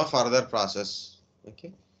no further process.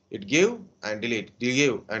 Okay, it give and delete,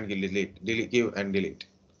 give and delete, give and delete.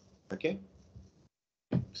 Okay,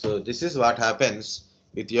 so this is what happens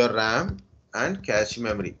with your RAM and cache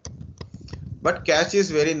memory. But cache is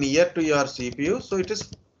very near to your CPU, so it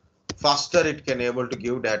is faster. It can able to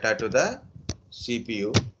give data to the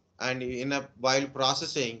CPU, and while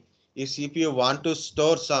processing, if CPU want to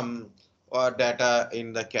store some data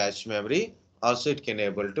in the cache memory, also it can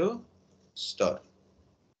able to store.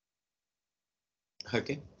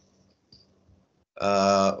 Okay,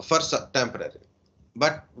 for temporary,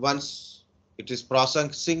 but once it is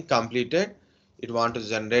processing completed, it want to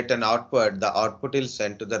generate an output. The output is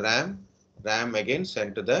sent to the RAM again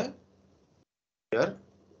sent to the your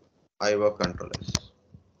IO controllers.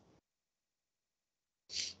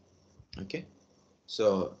 Okay,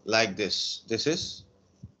 so like this is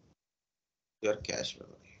your cache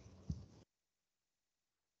memory.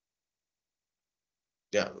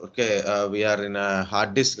 Yeah, okay, we are in a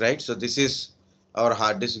hard disk, right? So this is our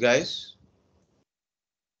hard disk, guys.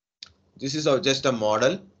 This is just a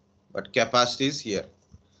model, but capacity is here.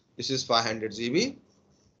 This is 500 GB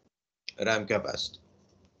RAM capacity,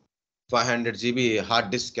 500 GB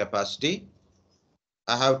hard disk capacity.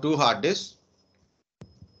 I have two hard disks.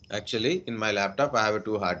 Actually, in my laptop, I have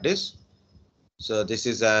two hard disks. So this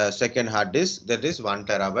is a second hard disk, that is 1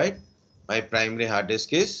 terabyte. My primary hard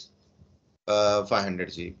disk is 500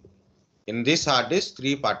 GB. In this hard disk,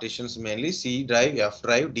 three partitions mainly: C drive, F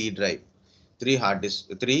drive, D drive. Three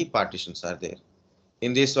partitions are there.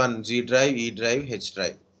 In this one, G drive, E drive, H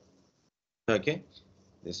drive. Okay,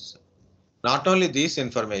 this is not only this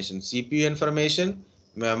information, CPU information,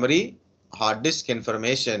 memory, hard disk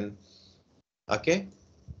information. Okay,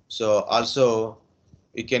 so also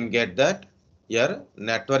you can get that your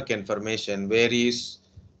network information. Where is,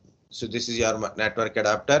 so this is your network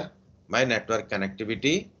adapter, my network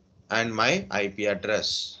connectivity, and my IP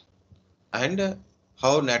address, and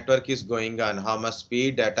how network is going on, how much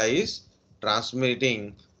speed data is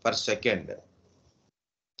transmitting per second.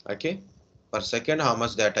 Okay, per second how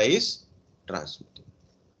much data is transmitting.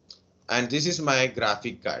 And this is my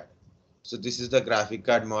graphic card. So this is the graphic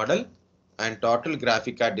card model, and total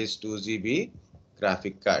graphic card is 2 GB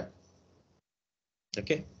graphic card.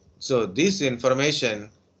 Okay, so this information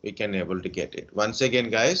we can able to get it once again,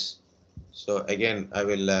 guys. So again I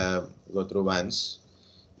will go through once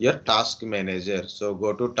your task manager. So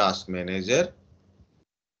go to task manager,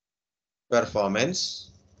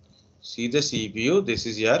 performance, see the CPU. This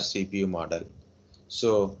is your CPU model.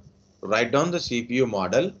 So write down the CPU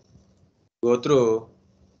model, go through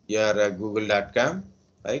your google.com,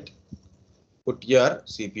 right? Put your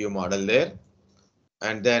CPU model there,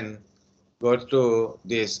 and then go to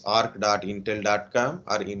this arc.intel.com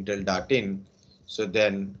or intel.in. So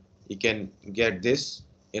then you can get this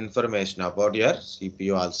information about your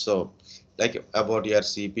CPU also, like about your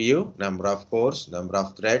CPU, number of cores, number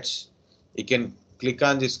of threads. You can click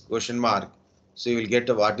on this question mark, so you will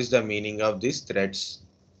get what is the meaning of these threads.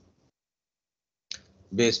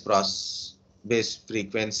 Base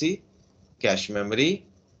frequency, cache memory,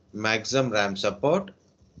 maximum RAM support,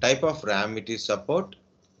 type of RAM it is support,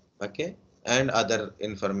 okay, and other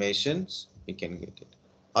informations you can get it.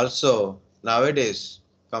 Also nowadays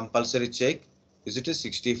compulsory check, is it a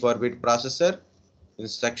 64-bit processor,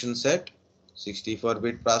 instruction set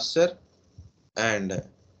 64-bit processor, and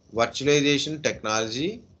virtualization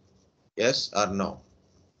technology, yes or no.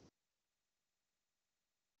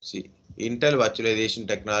 See, Intel virtualization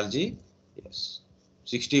technology, yes,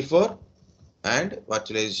 64, and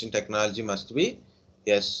virtualization technology must be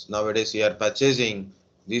yes. Nowadays you are purchasing,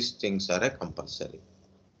 these things are a compulsory.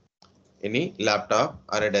 Any laptop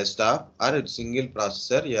or a desktop or a single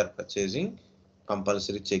processor you are purchasing,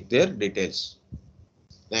 compulsory check their details.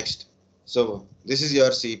 Next, so this is your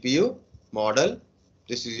CPU model,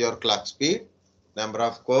 this is your clock speed, number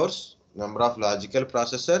of cores, number of logical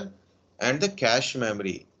processor, and the cache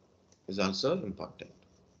memory is also important.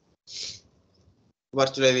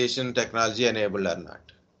 Virtualization technology enabled or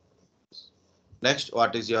not. Next,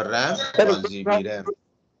 what is your RAM? 12 GB RAM.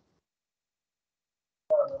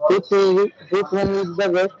 Which one is the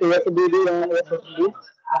best, SSD and SSD?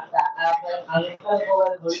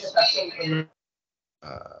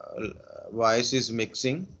 Voice is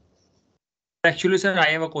mixing. Actually, sir, I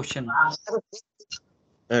have a question.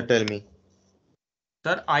 Tell me.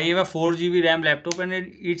 Sir, I have a 4 GB RAM laptop and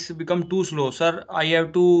it's become too slow. Sir, I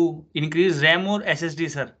have to increase RAM or SSD,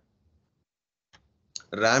 sir?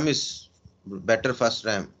 RAM is better first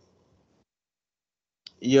RAM.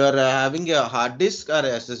 You are having a hard disk or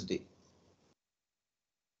SSD?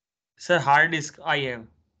 Sir, hard disk I have.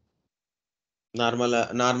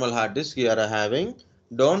 Normal hard disk you are having.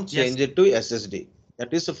 Don't Yes. change it to SSD.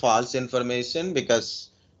 That is a false information because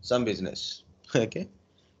some business. Okay.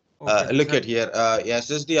 Okay, Look sir. at here.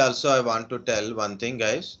 SSD also I want to tell one thing,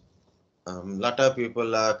 guys. Lot of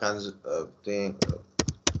people are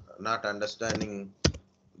not understanding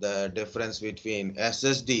the difference between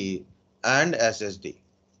SSD and SSD.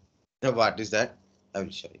 Now, what is that? I will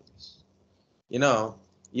show you this. You know,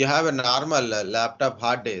 you have a normal laptop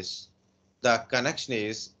hard disk. The connection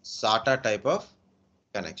is SATA type of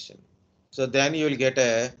connection. So then you will get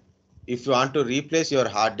a, if you want to replace your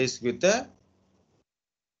hard disk with a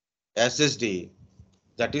SSD,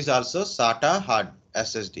 that is also SATA hard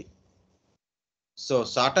SSD. So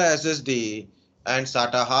SATA SSD and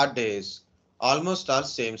SATA hard disk almost all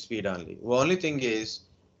same speed only. Only thing is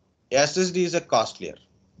SSD is a costlier.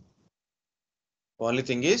 Only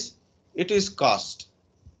thing is it is cost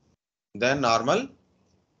than normal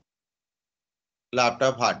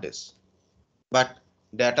laptop hard disk. But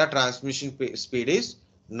data transmission speed is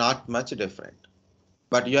not much different.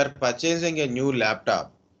 But you are purchasing a new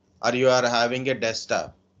laptop or you are having a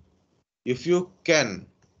desktop. If you can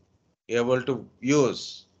able to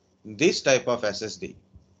use this type of SSD,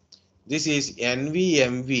 this is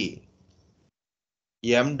NVMe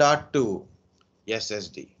M.2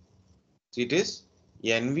 SSD. It is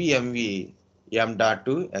NVMe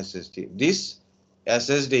M.2 SSD. This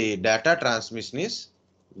SSD data transmission is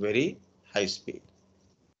very high speed.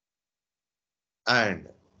 And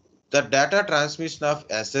the data transmission of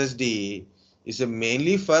SSD is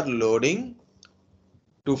mainly for loading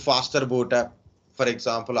to faster boot up. For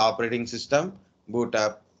example, operating system boot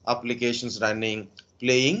up, applications running,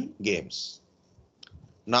 playing games.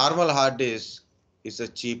 Normal hard disk is a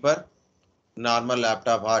cheaper. Normal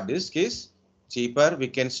laptop hard disk is cheaper. We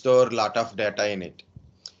can store lot of data in it.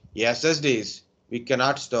 SSDs, we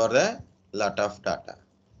cannot store the lot of data.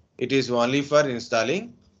 It is only for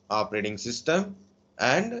installing operating system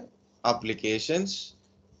and applications.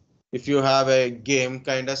 If you have a game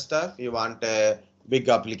kind of stuff, you want a big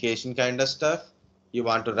application kind of stuff, you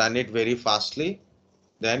want to run it very fastly,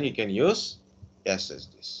 then you can use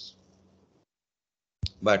SSDs.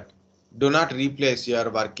 But do not replace your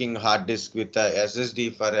working hard disk with a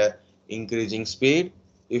SSD for a increasing speed.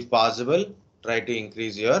 If possible, try to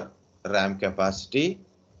increase your RAM capacity.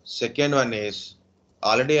 Second one is,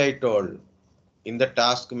 already I told, in the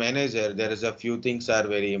task manager, there is a few things are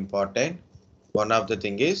very important. One of the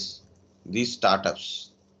thing is these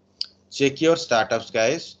startups. Check your startups,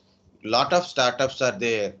 guys. Lot of startups are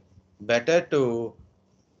there. Better to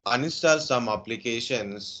uninstall some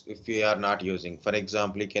applications if we are not using. For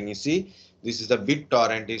example, can you see this is the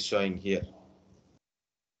BitTorrent is showing here.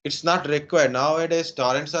 It's not required. Nowadays,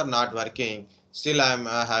 torrents are not working. Still, I am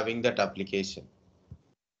having that application.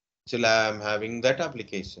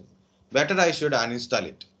 Better I should uninstall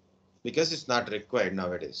it because it's not required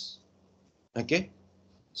nowadays. Okay.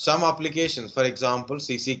 Some applications, for example,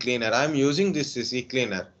 CC Cleaner. I am using this CC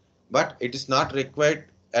Cleaner, but it is not required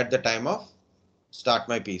at the time of start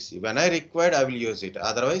my PC. When I required, I will use it.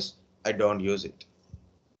 Otherwise, I don't use it.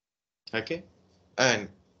 Okay. And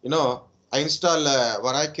I install a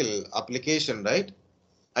Oracle application, right?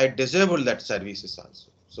 I disable that services also.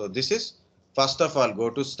 So this is, first of all, go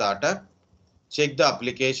to startup, check the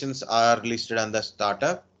applications are listed on the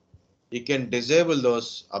startup. You can disable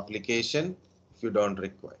those application if you don't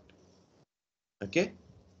require. Okay.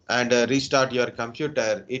 And restart your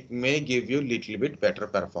computer. It may give you little bit better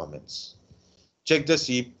performance. Check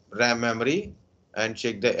the RAM memory and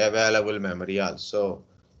check the available memory also.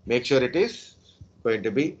 Make sure it is going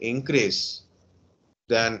to be increased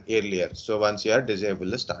than earlier. So once you are disable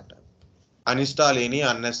the startup, uninstall any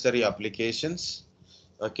unnecessary applications.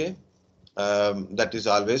 Okay, that is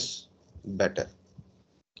always better.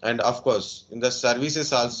 And of course, in the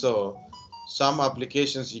services also, some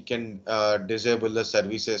applications you can disable the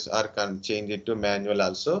services or can change it to manual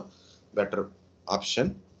also, better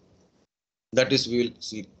option. That is we will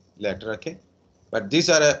see later. Okay, but these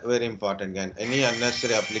are very important. Again, any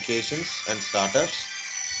unnecessary applications and startups,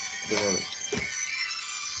 remove it.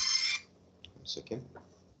 1 second.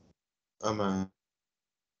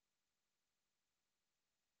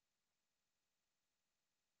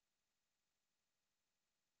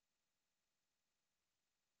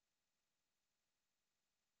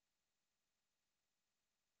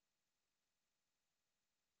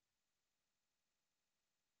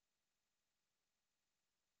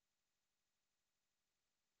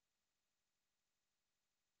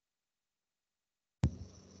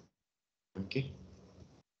 Okay.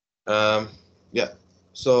 Yeah.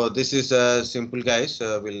 So this is simple, guys.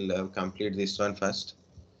 We'll complete this one first.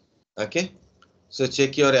 Okay. So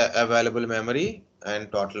check your available memory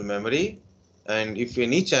and total memory, and if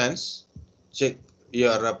any chance, check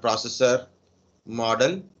your processor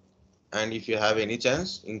model, and if you have any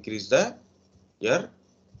chance, increase the your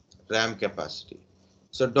RAM capacity.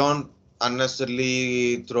 So don't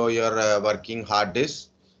unnecessarily throw your working hard disk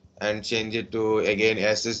and change it to again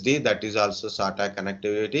SSD. That is also SATA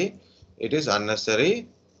connectivity. It is unnecessary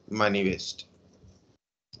money waste.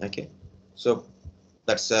 Okay. So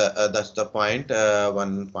that's the point.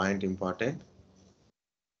 One point important.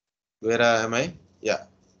 Where am I? Yeah.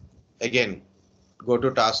 Again, go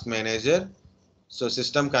to Task Manager. So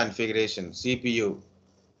system configuration, CPU,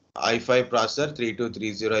 i5 processor,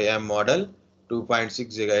 3230M model,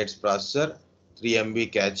 2.6 GHz processor, 3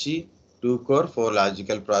 MB cache, 2 core, 4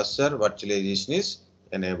 logical processor, virtualization is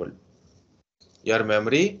enabled. Your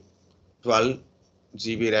memory, 12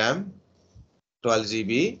 GB RAM, 12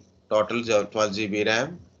 GB, total 12 GB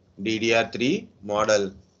RAM, DDR3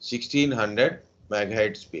 model, 1600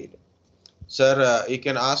 megahertz speed. Sir, you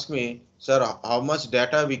can ask me, sir, how much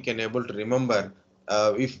data we can able to remember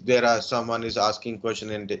if there are someone is asking question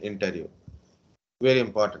in the interview. Very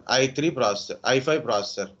important. i3 processor, i5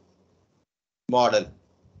 processor model,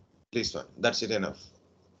 this one. That's it enough.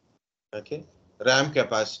 Okay. RAM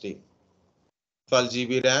capacity, 12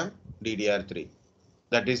 GB RAM, DDR3.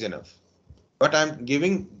 That is enough. But I'm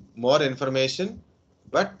giving more information,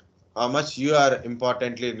 but how much you are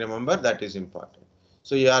importantly remember, that is important.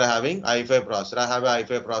 So you are having i5 processor. I have an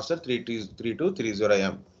i5 processor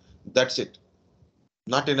 3230M. That's it.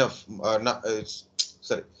 Not enough. Not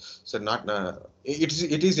sorry. So not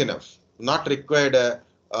it is enough. Not required.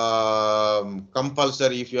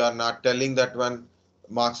 Compulsory. If you are not telling that one,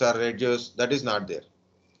 marks are reduced. That is not there.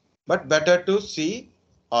 But better to see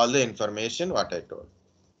all the information what I told.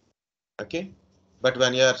 Okay. But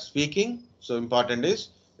when you are speaking, so important is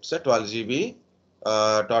it's a 12 GB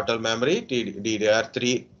total memory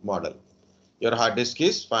DDR3 model. Your hard disk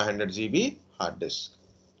is 500 GB hard disk.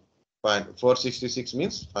 466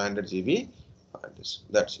 means 500 GB hard disk.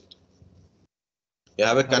 That's it. You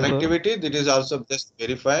have a Hello, sir. connectivity, that is also just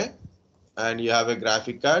verify, and you have a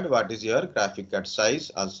graphic card. What is your graphic card size?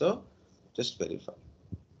 Also just verify.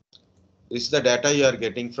 This is the data you are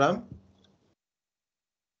getting from.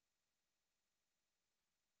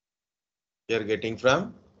 You are getting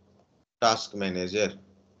from Task Manager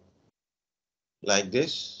like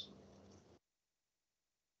this.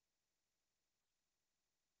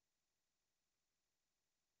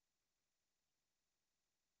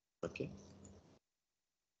 Okay.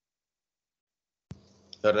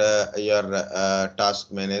 Your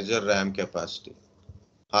Task Manager RAM capacity,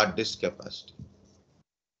 hard disk capacity,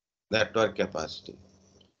 network capacity,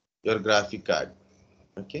 your graphic card.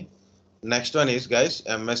 Okay. Next one is, guys,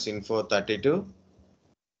 MS Info 32.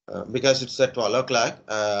 Because it's at 12 o'clock,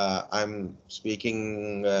 I'm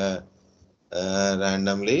speaking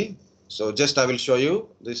randomly. So just I will show you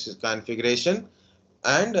this is configuration,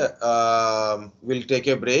 and we'll take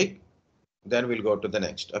a break. Then we'll go to the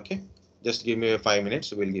next. Okay. Just give me 5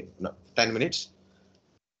 minutes. We'll give 10 minutes.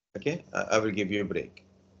 Okay. I will give you a break.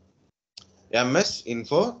 MS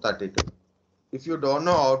Info 32. If you don't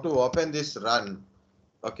know how to open this run,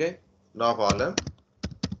 okay, no problem.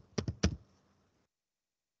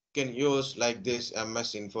 You can use like this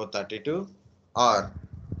MS Info 32, or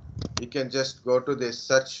you can just go to this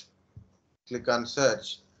search, click on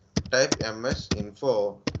search, type MS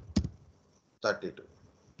Info 32.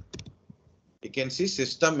 You can see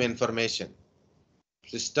system information.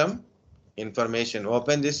 System information.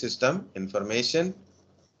 Open this system information.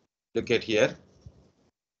 Look at here.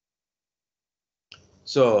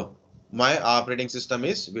 So my operating system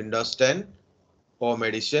is Windows 10 Home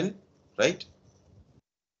Edition, right?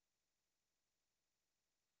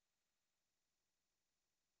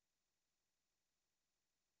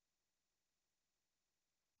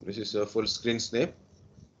 This is a full screen snap.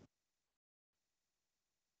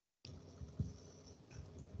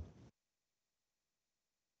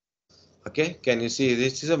 Okay, can you see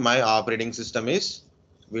this is my operating system is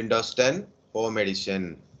Windows 10 Home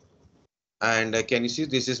Edition. And can you see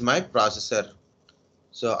this is my processor?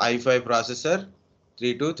 So i5 processor,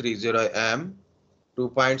 3230M,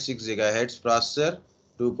 2.6 GHz processor,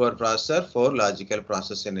 2 core processor, 4 logical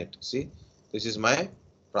processor in it. See, this is my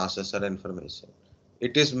processor information.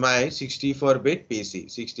 It is my 64-bit PC,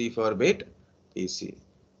 64-bit PC.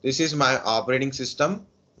 This is my operating system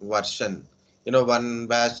version. You know, one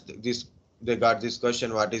batch, they got this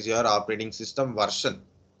question, what is your operating system version?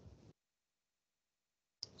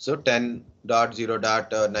 So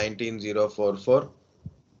 10.0.19044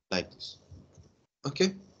 like this.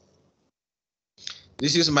 Okay.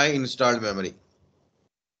 This is my installed memory.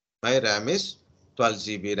 My RAM is 12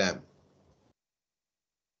 GB RAM.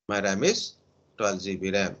 My RAM is 12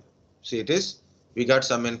 GB RAM. See, it is, we got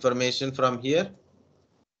some information from here,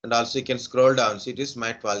 and also you can scroll down. See, it is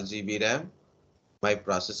my 12 GB RAM, my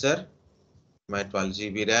processor, my 12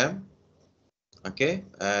 GB RAM. Okay,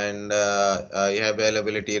 and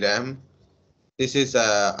availability RAM. This is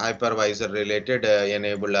hypervisor related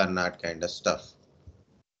enabled or not kind of stuff.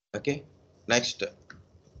 Okay, next,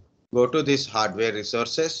 go to this hardware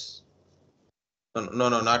resources. No,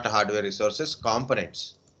 not hardware resources,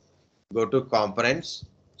 components. Go to components,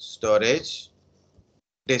 storage,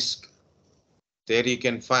 disk. There you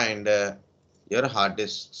can find your hard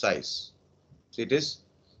disk size. So it is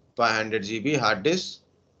 500 GB hard disk,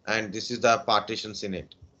 and this is the partitions in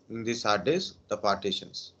it. In this hard disk, the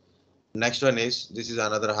partitions. Next one is, this is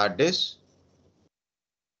another hard disk.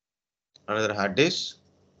 Another hard disk.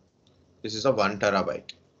 This is a 1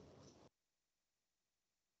 terabyte.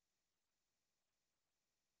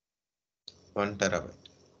 1 terabyte.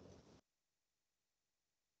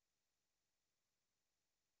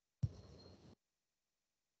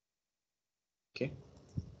 Okay.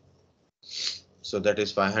 So that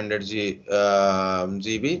is 500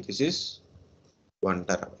 GB. This is 1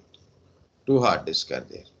 terabyte. 2 hard disks are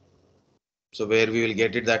there. So where we will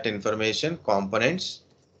get it, that information, components,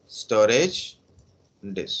 storage,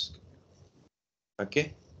 disk.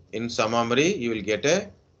 Okay. In summary, you will get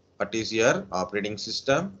a, what is your operating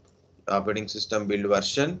system build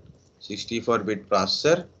version, 64-bit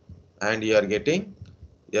processor, and you are getting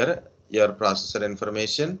your processor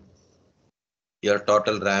information, your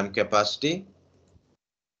total RAM capacity.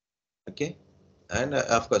 Okay. And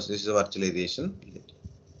of course, this is a virtualization.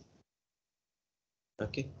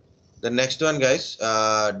 Okay. The next one, guys,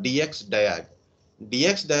 Dxdiag.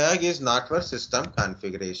 Dxdiag is not for system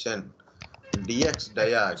configuration.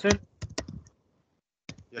 Dxdiag. Sir,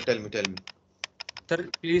 Yeah, tell me. sir,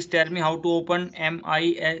 please tell me how to open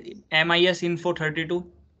MIS Info 32.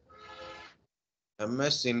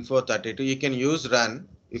 MS Info 32. You can use run.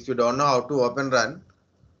 If you don't know how to open run,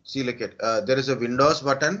 see, look at there is a Windows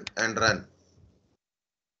button and run.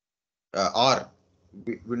 R.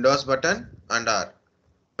 Windows button and R.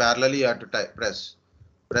 Parallelly, you have to press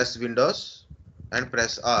Windows and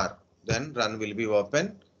press R. Then run will be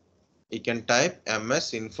open. You can type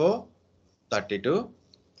MS Info 32,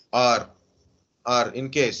 or in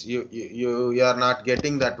case you are not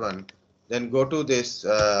getting that one, then go to this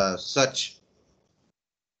search.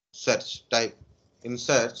 Type in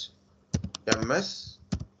search MS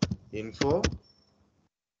Info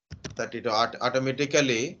 32.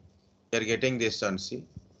 Automatically you're getting this one. See,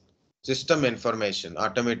 system information,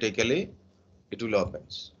 automatically it will open.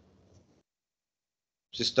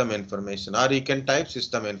 System information, or you can type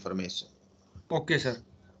system information. Okay, sir.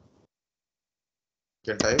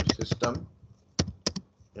 You can type system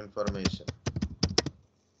information.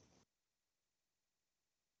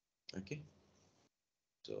 Okay.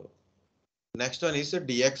 So next one is a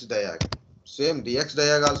Dxdiag. Same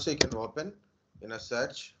Dxdiag also you can open in a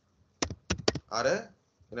search, or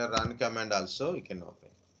in a run command also you can open.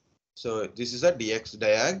 So this is a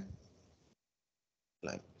Dxdiag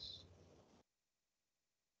like this.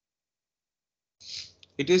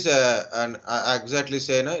 It is exactly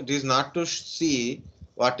say, no, it is not to see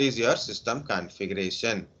what is your system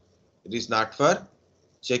configuration. It is not for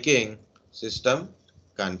checking system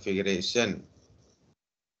configuration.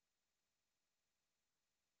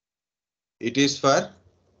 It is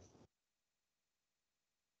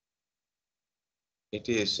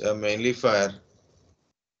mainly for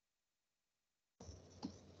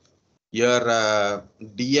your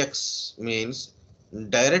DX, means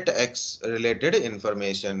DirectX related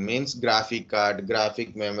information, means graphic card,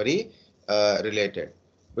 graphic memory related.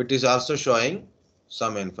 It is also showing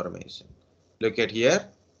some information. Look at here.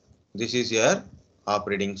 This is your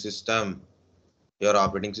operating system. Your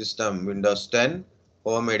operating system, Windows 10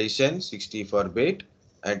 Home Edition, 64-bit,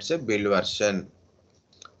 and it's a build version.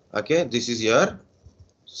 Okay, this is your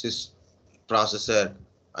processor,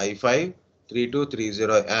 i5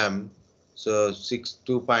 3230M, so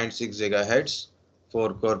 2.6 gigahertz,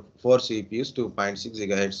 4 CPUs, 2.6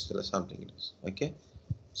 gigahertz or something it is. Okay,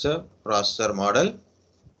 so processor model,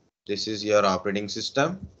 this is your operating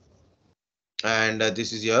system, and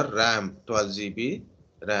this is your RAM, 12 GB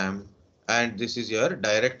RAM, and this is your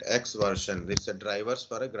DirectX version. This is a drivers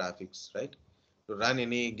for a graphics, right? To run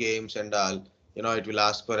any games and all, it will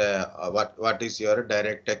ask for what is your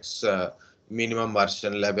DirectX minimum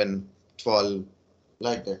version, 11, 12,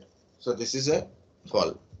 like that. So this is a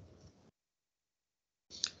call.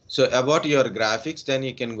 So about your graphics, then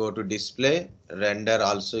you can go to display, render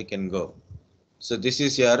also you can go. So this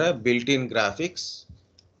is your built-in graphics.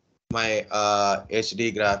 My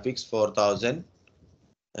HD graphics 4000.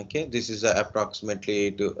 Okay, this is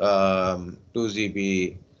approximately 2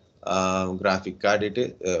 GB graphic card. It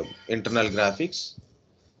is internal graphics.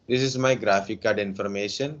 This is my graphic card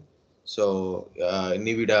information. So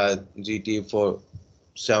NVIDIA GT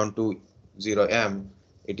 4720M.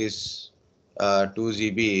 It is 2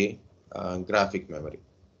 GB graphic memory.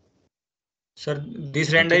 Sir,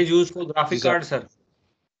 this render Okay. is used for graphic These are- card, sir.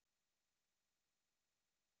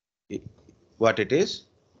 What it is?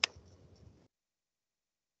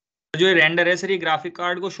 जो ये render है sir, ये graphic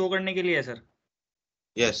card को show करने के लिए है sir.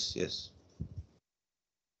 Yes, yes.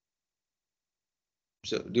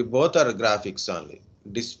 So the both are graphics only.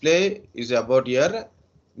 Display is about your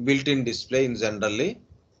built-in display in generally.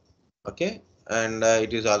 Okay, and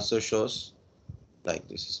it is also shows like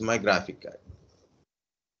this is my graphic card.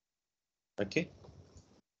 Okay.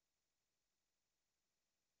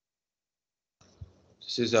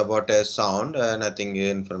 This is about a sound, nothing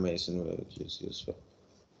information which is useful.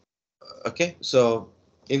 Okay, so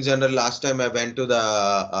in general, last time I went to the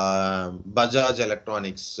Bajaj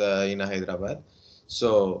Electronics in Hyderabad.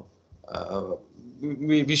 So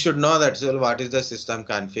we should know that, so what is the system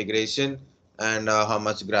configuration and how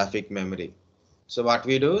much graphic memory. So what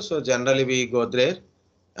we do, so generally we go there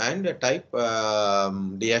and type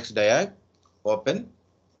Dxdiag, open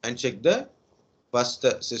and check the first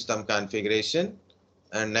system configuration,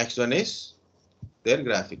 and next one is their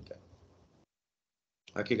graphic card.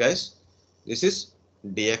 Okay guys, this is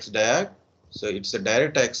Dxdiag. So it's a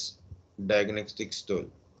DirectX diagnostics tool.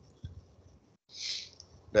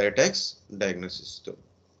 DirectX diagnostics tool.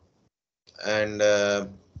 And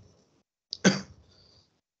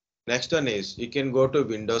next one is you can go to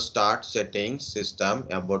Windows Start, Settings, System,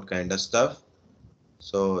 about kind of stuff.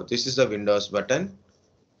 So this is the Windows button.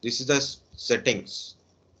 This is the settings.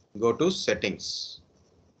 Go to Settings.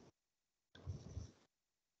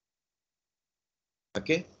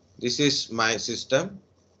 Okay, this is my system.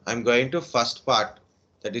 I'm going to first part,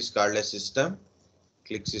 that is called a system.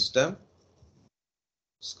 Click System.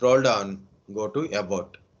 Scroll down, go to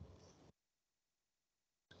About.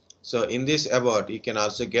 So in this About, you can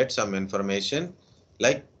also get some information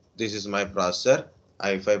like this is my processor,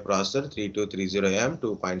 i5 processor 3230M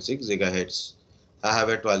 2.6 GHz. I have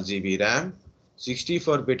a 12 GB RAM,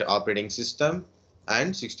 64-bit operating system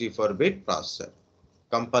and 64-bit processor.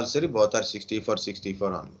 Compulsory both are 64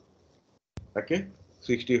 only. Okay,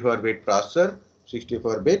 64-bit processor,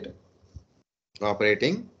 64-bit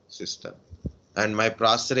operating system. And my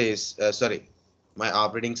processor is my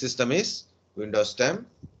operating system is Windows 10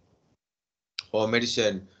 Home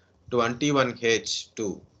Edition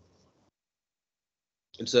 21H2.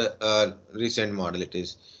 It's a recent model. It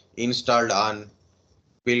is installed on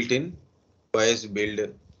built-in OS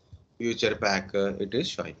build future pack. It is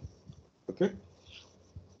showing. Okay.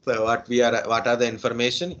 So what are the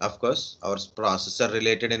information? Of course, our processor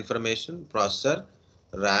related information, processor,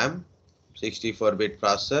 RAM, 64-bit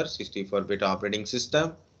processor, 64-bit operating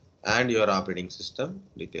system, and your operating system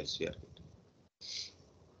details here.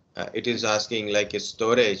 It is asking like a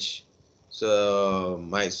storage. So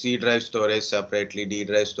my C drive storage separately, D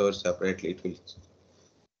drive storage separately.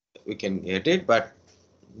 We can get it, but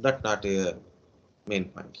that's not a main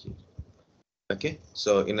point here. Okay,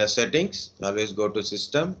 so in the settings, always go to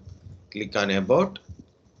System, click on About.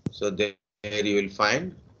 So there you will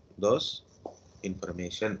find those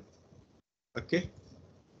information. Okay,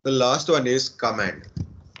 the last one is command.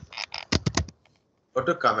 Go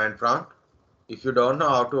to command prompt. If you don't know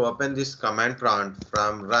how to open this command prompt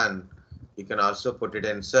from run, you can also put it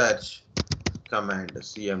in search command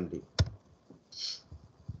cmd.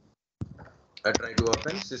 I try to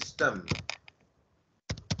open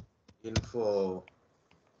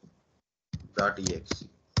Systeminfo.exe.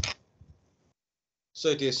 So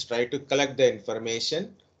it is try to collect the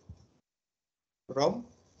information from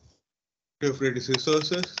different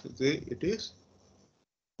resources. See, it is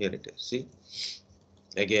here. It is. See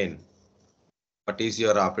again. What is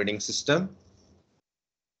your operating system?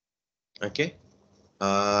 Okay.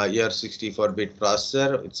 Your 64-bit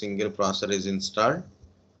processor, its single processor is installed.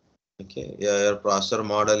 Okay, your processor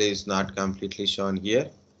model is not completely shown here,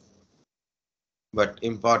 but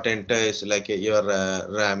important is like your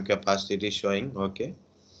RAM capacity is showing. Okay,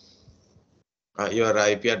 your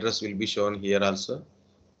IP address will be shown here also,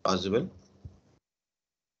 possible.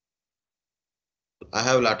 I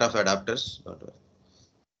have a lot of adapters.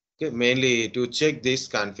 Okay, mainly to check this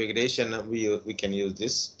configuration, we can use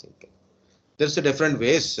this thing. There's a different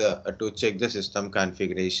ways to check the system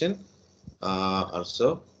configuration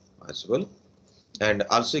also possible, and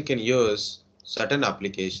also you can use certain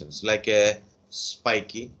applications like a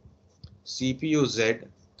spiky CPU Z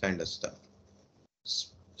kind of stuff.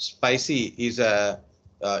 Spicy is a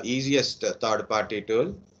easiest third party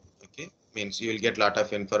tool. Okay, means you will get lot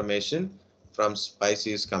of information from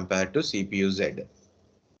Spicy as compared to CPU Z.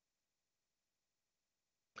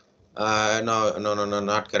 No,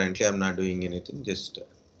 not currently. I'm not doing anything. Just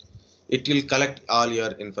it will collect all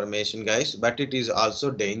your information, guys. But it is also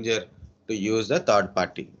danger to use the third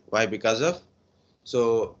party. Why? Because of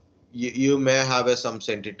so you may have some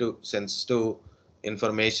sensitive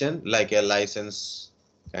information like a license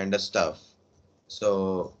kind of stuff.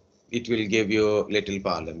 So it will give you little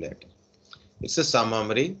problem later. It's a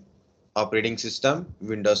summary, operating system,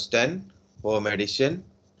 Windows 10, home edition,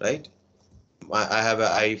 right? I have a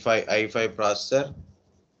i5 processor,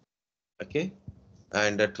 okay,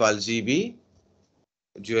 and a 12 GB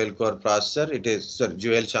dual core processor. It is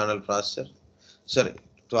dual channel processor. Sorry,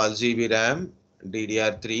 12 GB RAM,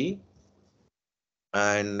 DDR3,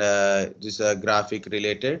 and this is graphic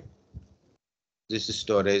related. This is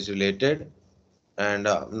storage related, and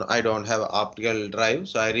I don't have optical drive,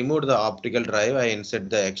 so I removed the optical drive. I insert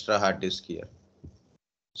the extra hard disk here.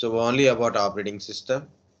 So only about operating system,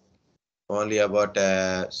 only about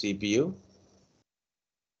CPU.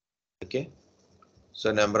 Okay.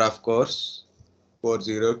 So number of cores, core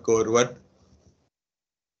 0, core 1.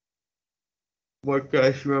 What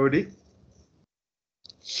cache memory?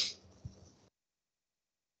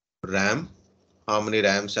 RAM. How many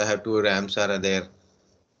RAMs I have? 2 RAMs are there.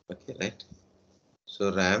 Okay, right.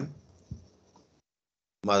 So RAM,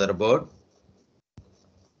 motherboard,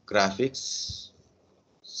 graphics,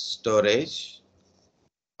 storage,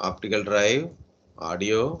 optical drive,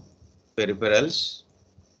 audio, peripherals,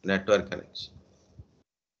 network connection.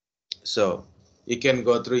 So you can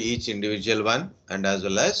go through each individual one, and as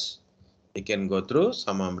well as you can go through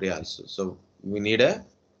summary also. So we need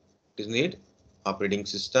operating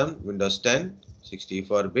system, Windows 10,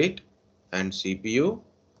 64-bit, and CPU,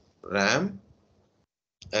 RAM,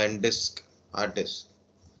 and hard disk.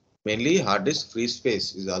 Mainly hard disk free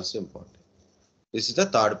space is also important. This is the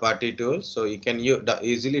third party tool, so you can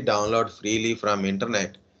easily download freely from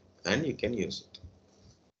internet and you can use it.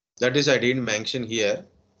 That is I didn't mention here.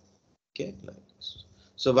 Okay, like this.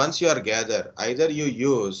 So once you are gathered, either you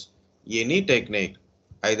use any technique,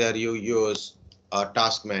 either you use a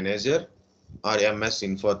task manager or MS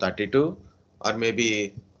Info 32, or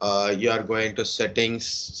maybe you are going to settings,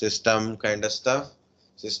 system kind of stuff,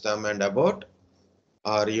 system and about,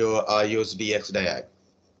 or you use Dxdiag.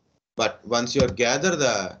 But once you gather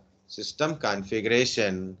the system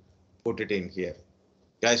configuration, put it in here.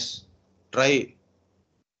 Guys,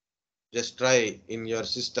 just try in your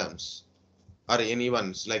systems or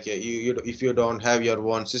anyone's, like if you don't have your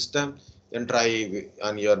own system, then try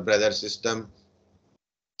on your brother's system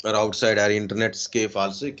or outside our internet scape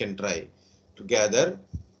also you can try to gather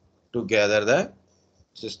the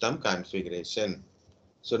system configuration.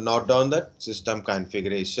 So note down that system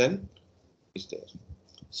configuration is there.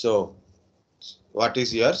 So what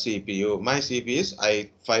is your CPU? My CPU is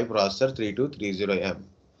i5 processor 3230M.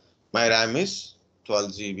 My RAM is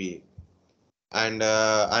 12 GB, and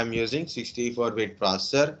I'm using 64-bit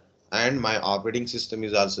processor, and my operating system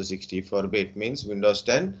is also 64-bit, means Windows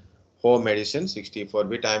 10 home edition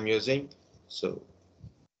 64-bit I'm using. So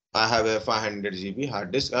I have a 500 GB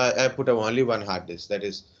hard disk. I put only one hard disk, that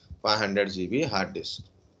is 500 GB hard disk.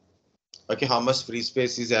 Okay, how much free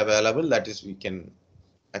space is available? That is, we can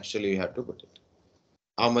actually have to put it.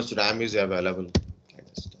 How much RAM is available? Kind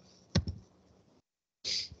of stuff.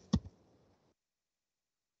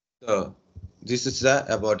 So this is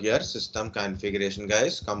about your system configuration,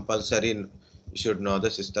 guys. Compulsory you should know the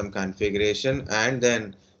system configuration, and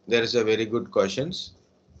then there is a very good questions.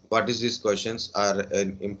 What is these questions are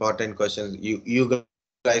important questions you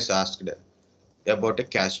guys asked about a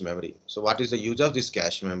cache memory. So what is the use of this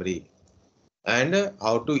cache memory, and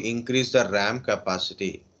how to increase the RAM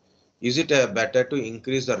capacity? Is it better to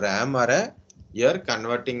increase the RAM, or you're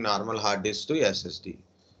converting normal hard disk to SSD?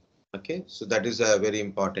 Okay, so that is a very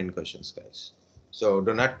important questions, guys. So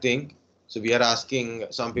do not think. So we are asking,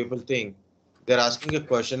 some people think they're asking a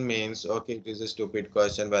question means, okay, it is a stupid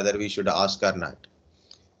question whether we should ask or not.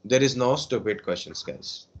 There is no stupid questions,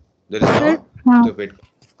 guys. There is Sir, no stupid.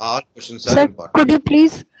 All questions are sir, important.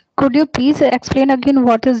 could you please explain again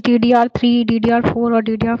what is DDR3, DDR4, or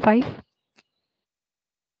DDR5?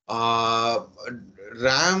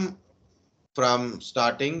 RAM from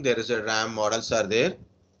starting there is a RAM models are there.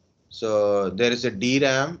 So there is a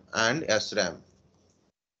DRAM and SRAM.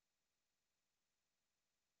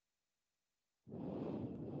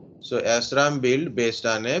 So SRAM build based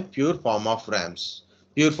on a pure form of transistors.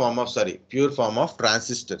 Purely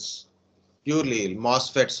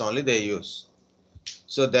MOSFETs only they use.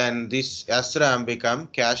 So then this SRAM become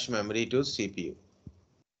cache memory to CPU.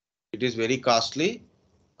 It is very costly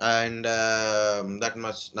and that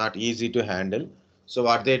much not easy to handle. So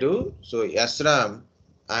what they do, so SRAM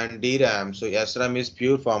and DRAM, so SRAM is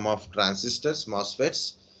pure form of transistors,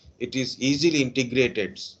 MOSFETs. It is easily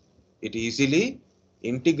integrated. It easily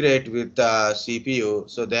integrate with the CPU.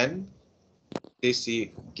 So then this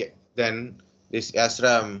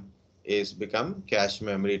SRAM is become cache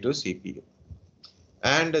memory to CPU.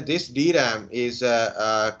 And this DRAM is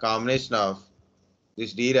a combination of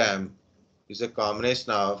this DRAM is a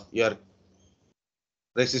combination of your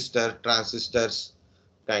resistor, transistors,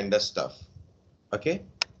 kind of stuff. Okay,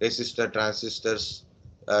 resistor, transistors,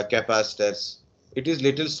 capacitors. It is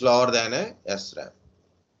little slower than a SRAM.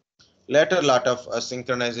 Later, lot of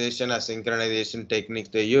asynchronization techniques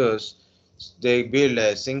they use. They build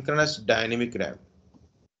a synchronous dynamic RAM,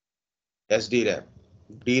 SDRAM.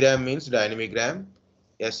 DRAM means dynamic RAM,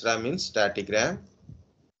 SRAM means static RAM,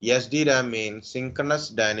 SDRAM means synchronous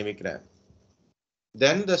dynamic RAM.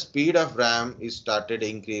 Then the speed of RAM is started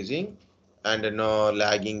increasing and no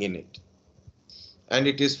lagging in it. And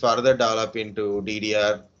it is further developed into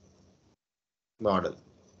DDR model.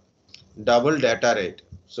 Double data rate.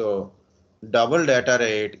 So double data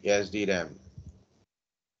rate SDRAM.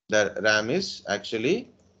 The RAM is actually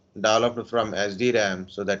developed from SDRAM.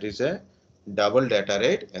 So that is a double data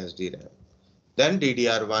rate SDRAM. Then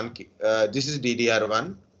DDR1, this is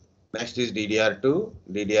DDR1. Next is DDR2,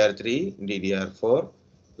 DDR3, DDR4.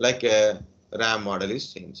 Like a RAM model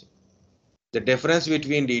is changing. The difference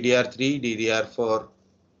between DDR3, DDR4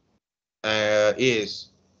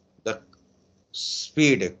 is the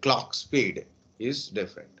speed, clock speed is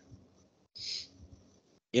different.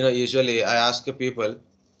 Usually I ask people,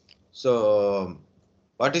 so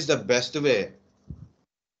what is the best way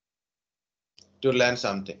to learn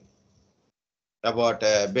something about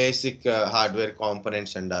basic hardware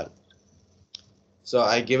components and all? So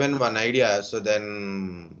I given one idea. So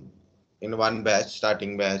then in one batch,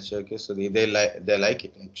 starting batch, okay, so they like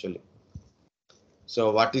it actually.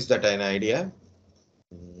 So what is that an idea?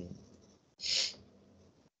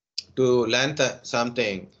 To learn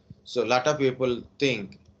something, so a lot of people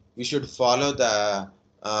think we should follow the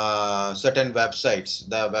certain websites.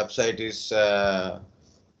 The website is the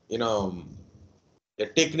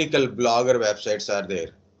technical blogger websites are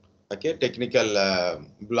there. Okay, technical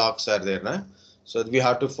blogs are there, nah? So we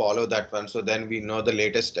have to follow that one. So then we know the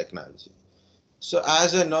latest technology. So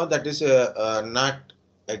as I know, that is not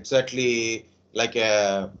exactly like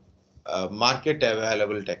a market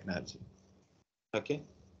available technology. Okay,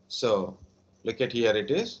 so look at here, it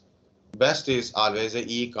is best is always a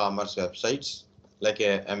e-commerce websites like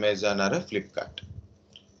a Amazon or a Flipkart.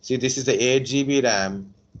 See, this is the 8 GB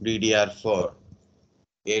RAM DDR4,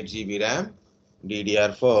 8 GB RAM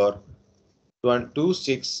DDR4,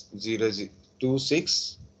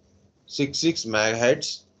 2666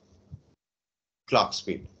 megahertz clock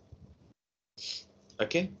speed.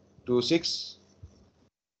 Okay,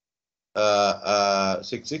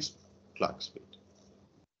 2666 clock speed.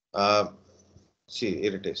 See,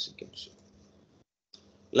 here it is. You can see.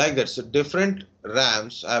 Like that. So different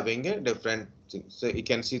RAMs having a different thing. So you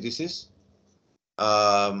can see this is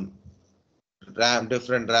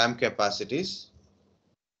different RAM capacities.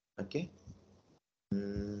 Okay.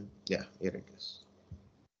 Yeah, here it is.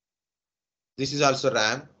 This is also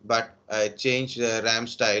RAM, but I changed the RAM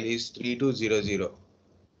style is 3200.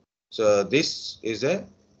 So this is a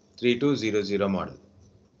 3200 model.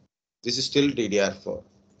 This is still DDR4.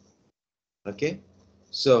 Okay.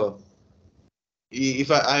 So if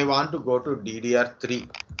I want to go to DDR3,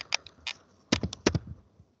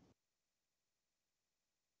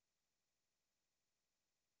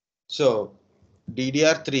 so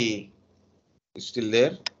DDR3 is still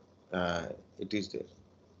there. It is there.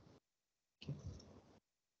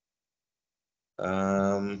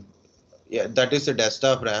 Yeah, that is the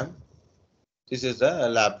desktop RAM. This is the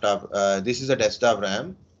laptop. This is a desktop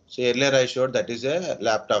RAM. So earlier I showed that is a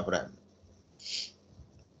laptop RAM.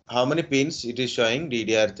 How many pins it is showing?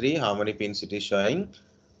 DDR3. How many pins it is showing?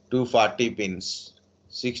 240 pins.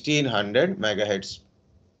 1600 megahertz.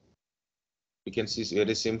 You can see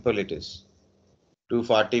very simple it is.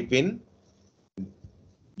 240 pin.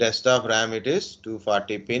 Desktop RAM it is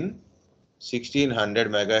 240 pin. 1600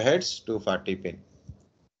 megahertz 240 pin.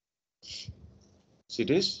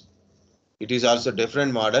 It is also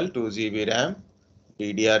different model, 2 GB RAM,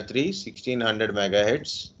 DDR3, 1600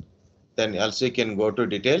 megahertz. Then also you can go to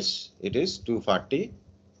details. It is 240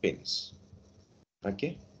 pins.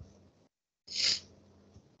 Okay.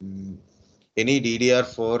 Any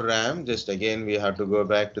DDR4 RAM, just again we have to go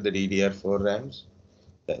back to the DDR4 RAMs.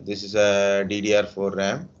 This is a DDR4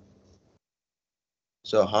 RAM.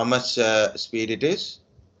 So how much speed it is?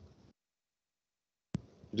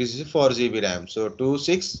 This is 4 GB RAM. So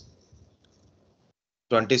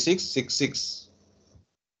 2666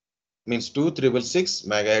 means 2666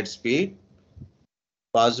 megahertz speed.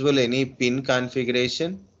 Possible any pin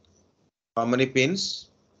configuration? How many pins?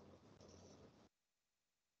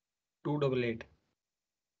 288.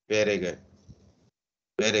 Very good.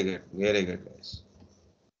 Very good. Very good, guys.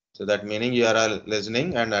 So that meaning you are all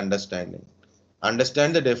listening and understanding.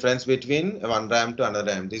 Understand the difference between one RAM to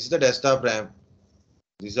another RAM. This is the desktop RAM.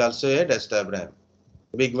 This is also a desktop RAM.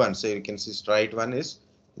 Big one. So you can see straight one is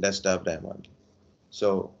desktop RAM only.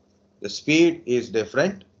 So the speed is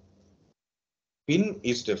different. Pin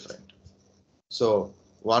is different. So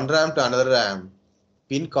one RAM to another RAM,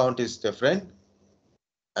 pin count is different,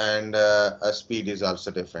 and a speed is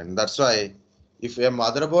also different. That's why if a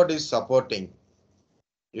motherboard is supporting,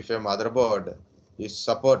 a motherboard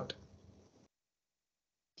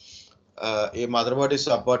is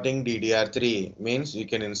supporting DDR3, means you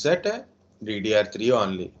can insert a DDR3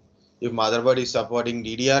 only. If motherboard is supporting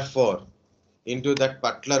DDR4 into that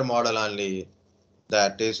particular model only,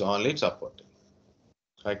 that is only supported.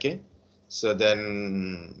 Okay, so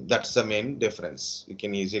then that's the main difference. You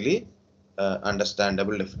can easily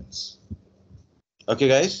understandable difference. Okay,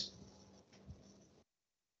 guys.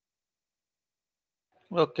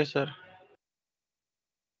 Okay, sir.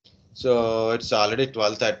 So it's already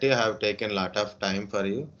 12:30. I have taken a lot of time for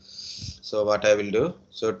you. So what I will do?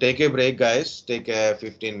 So take a break, guys. Take a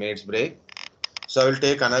 15 minutes break. So I will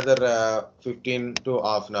take another 15 to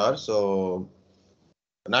half an hour. So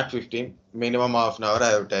not 15, minimum half an hour I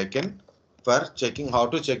have taken for checking how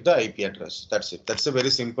to check the IP address. That's it. That's a very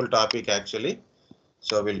simple topic actually.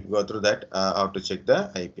 So we'll go through that, how to check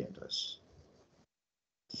the IP address.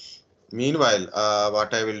 Meanwhile,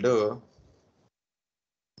 what I will do,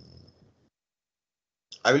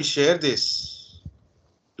 I will share this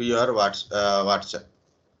to your WhatsApp.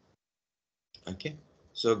 Okay.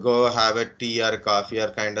 So go have a tea or coffee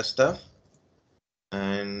or kind of stuff.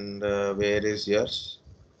 And where is yours?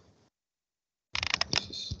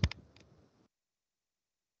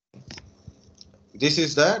 This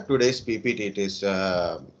is the today's PPT. It is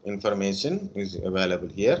information is available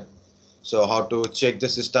here. So how to check the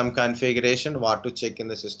system configuration, what to check in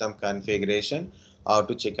the system configuration, how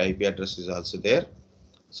to check IP address is also there.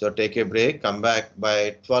 So take a break, come back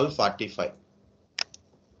by 12:45.